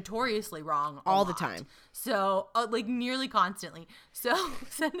notoriously wrong all the time. So like nearly constantly. So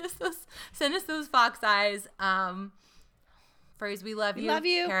send us those fox eyes. Furries, we love you. Love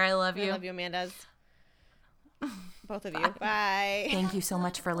you. Kara, I love you. I love you, Amanda's. Both of you. Bye. Thank you so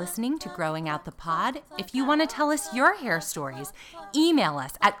much for listening to Growing Out the Pod. If you want to tell us your hair stories, email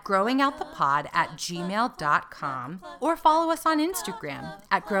us at growingoutthepod@gmail.com or follow us on Instagram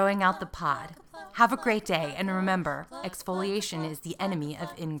at growingoutthepod. Have a great day, and remember, exfoliation is the enemy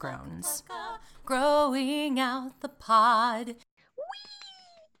of ingrowns. Growing out the pod.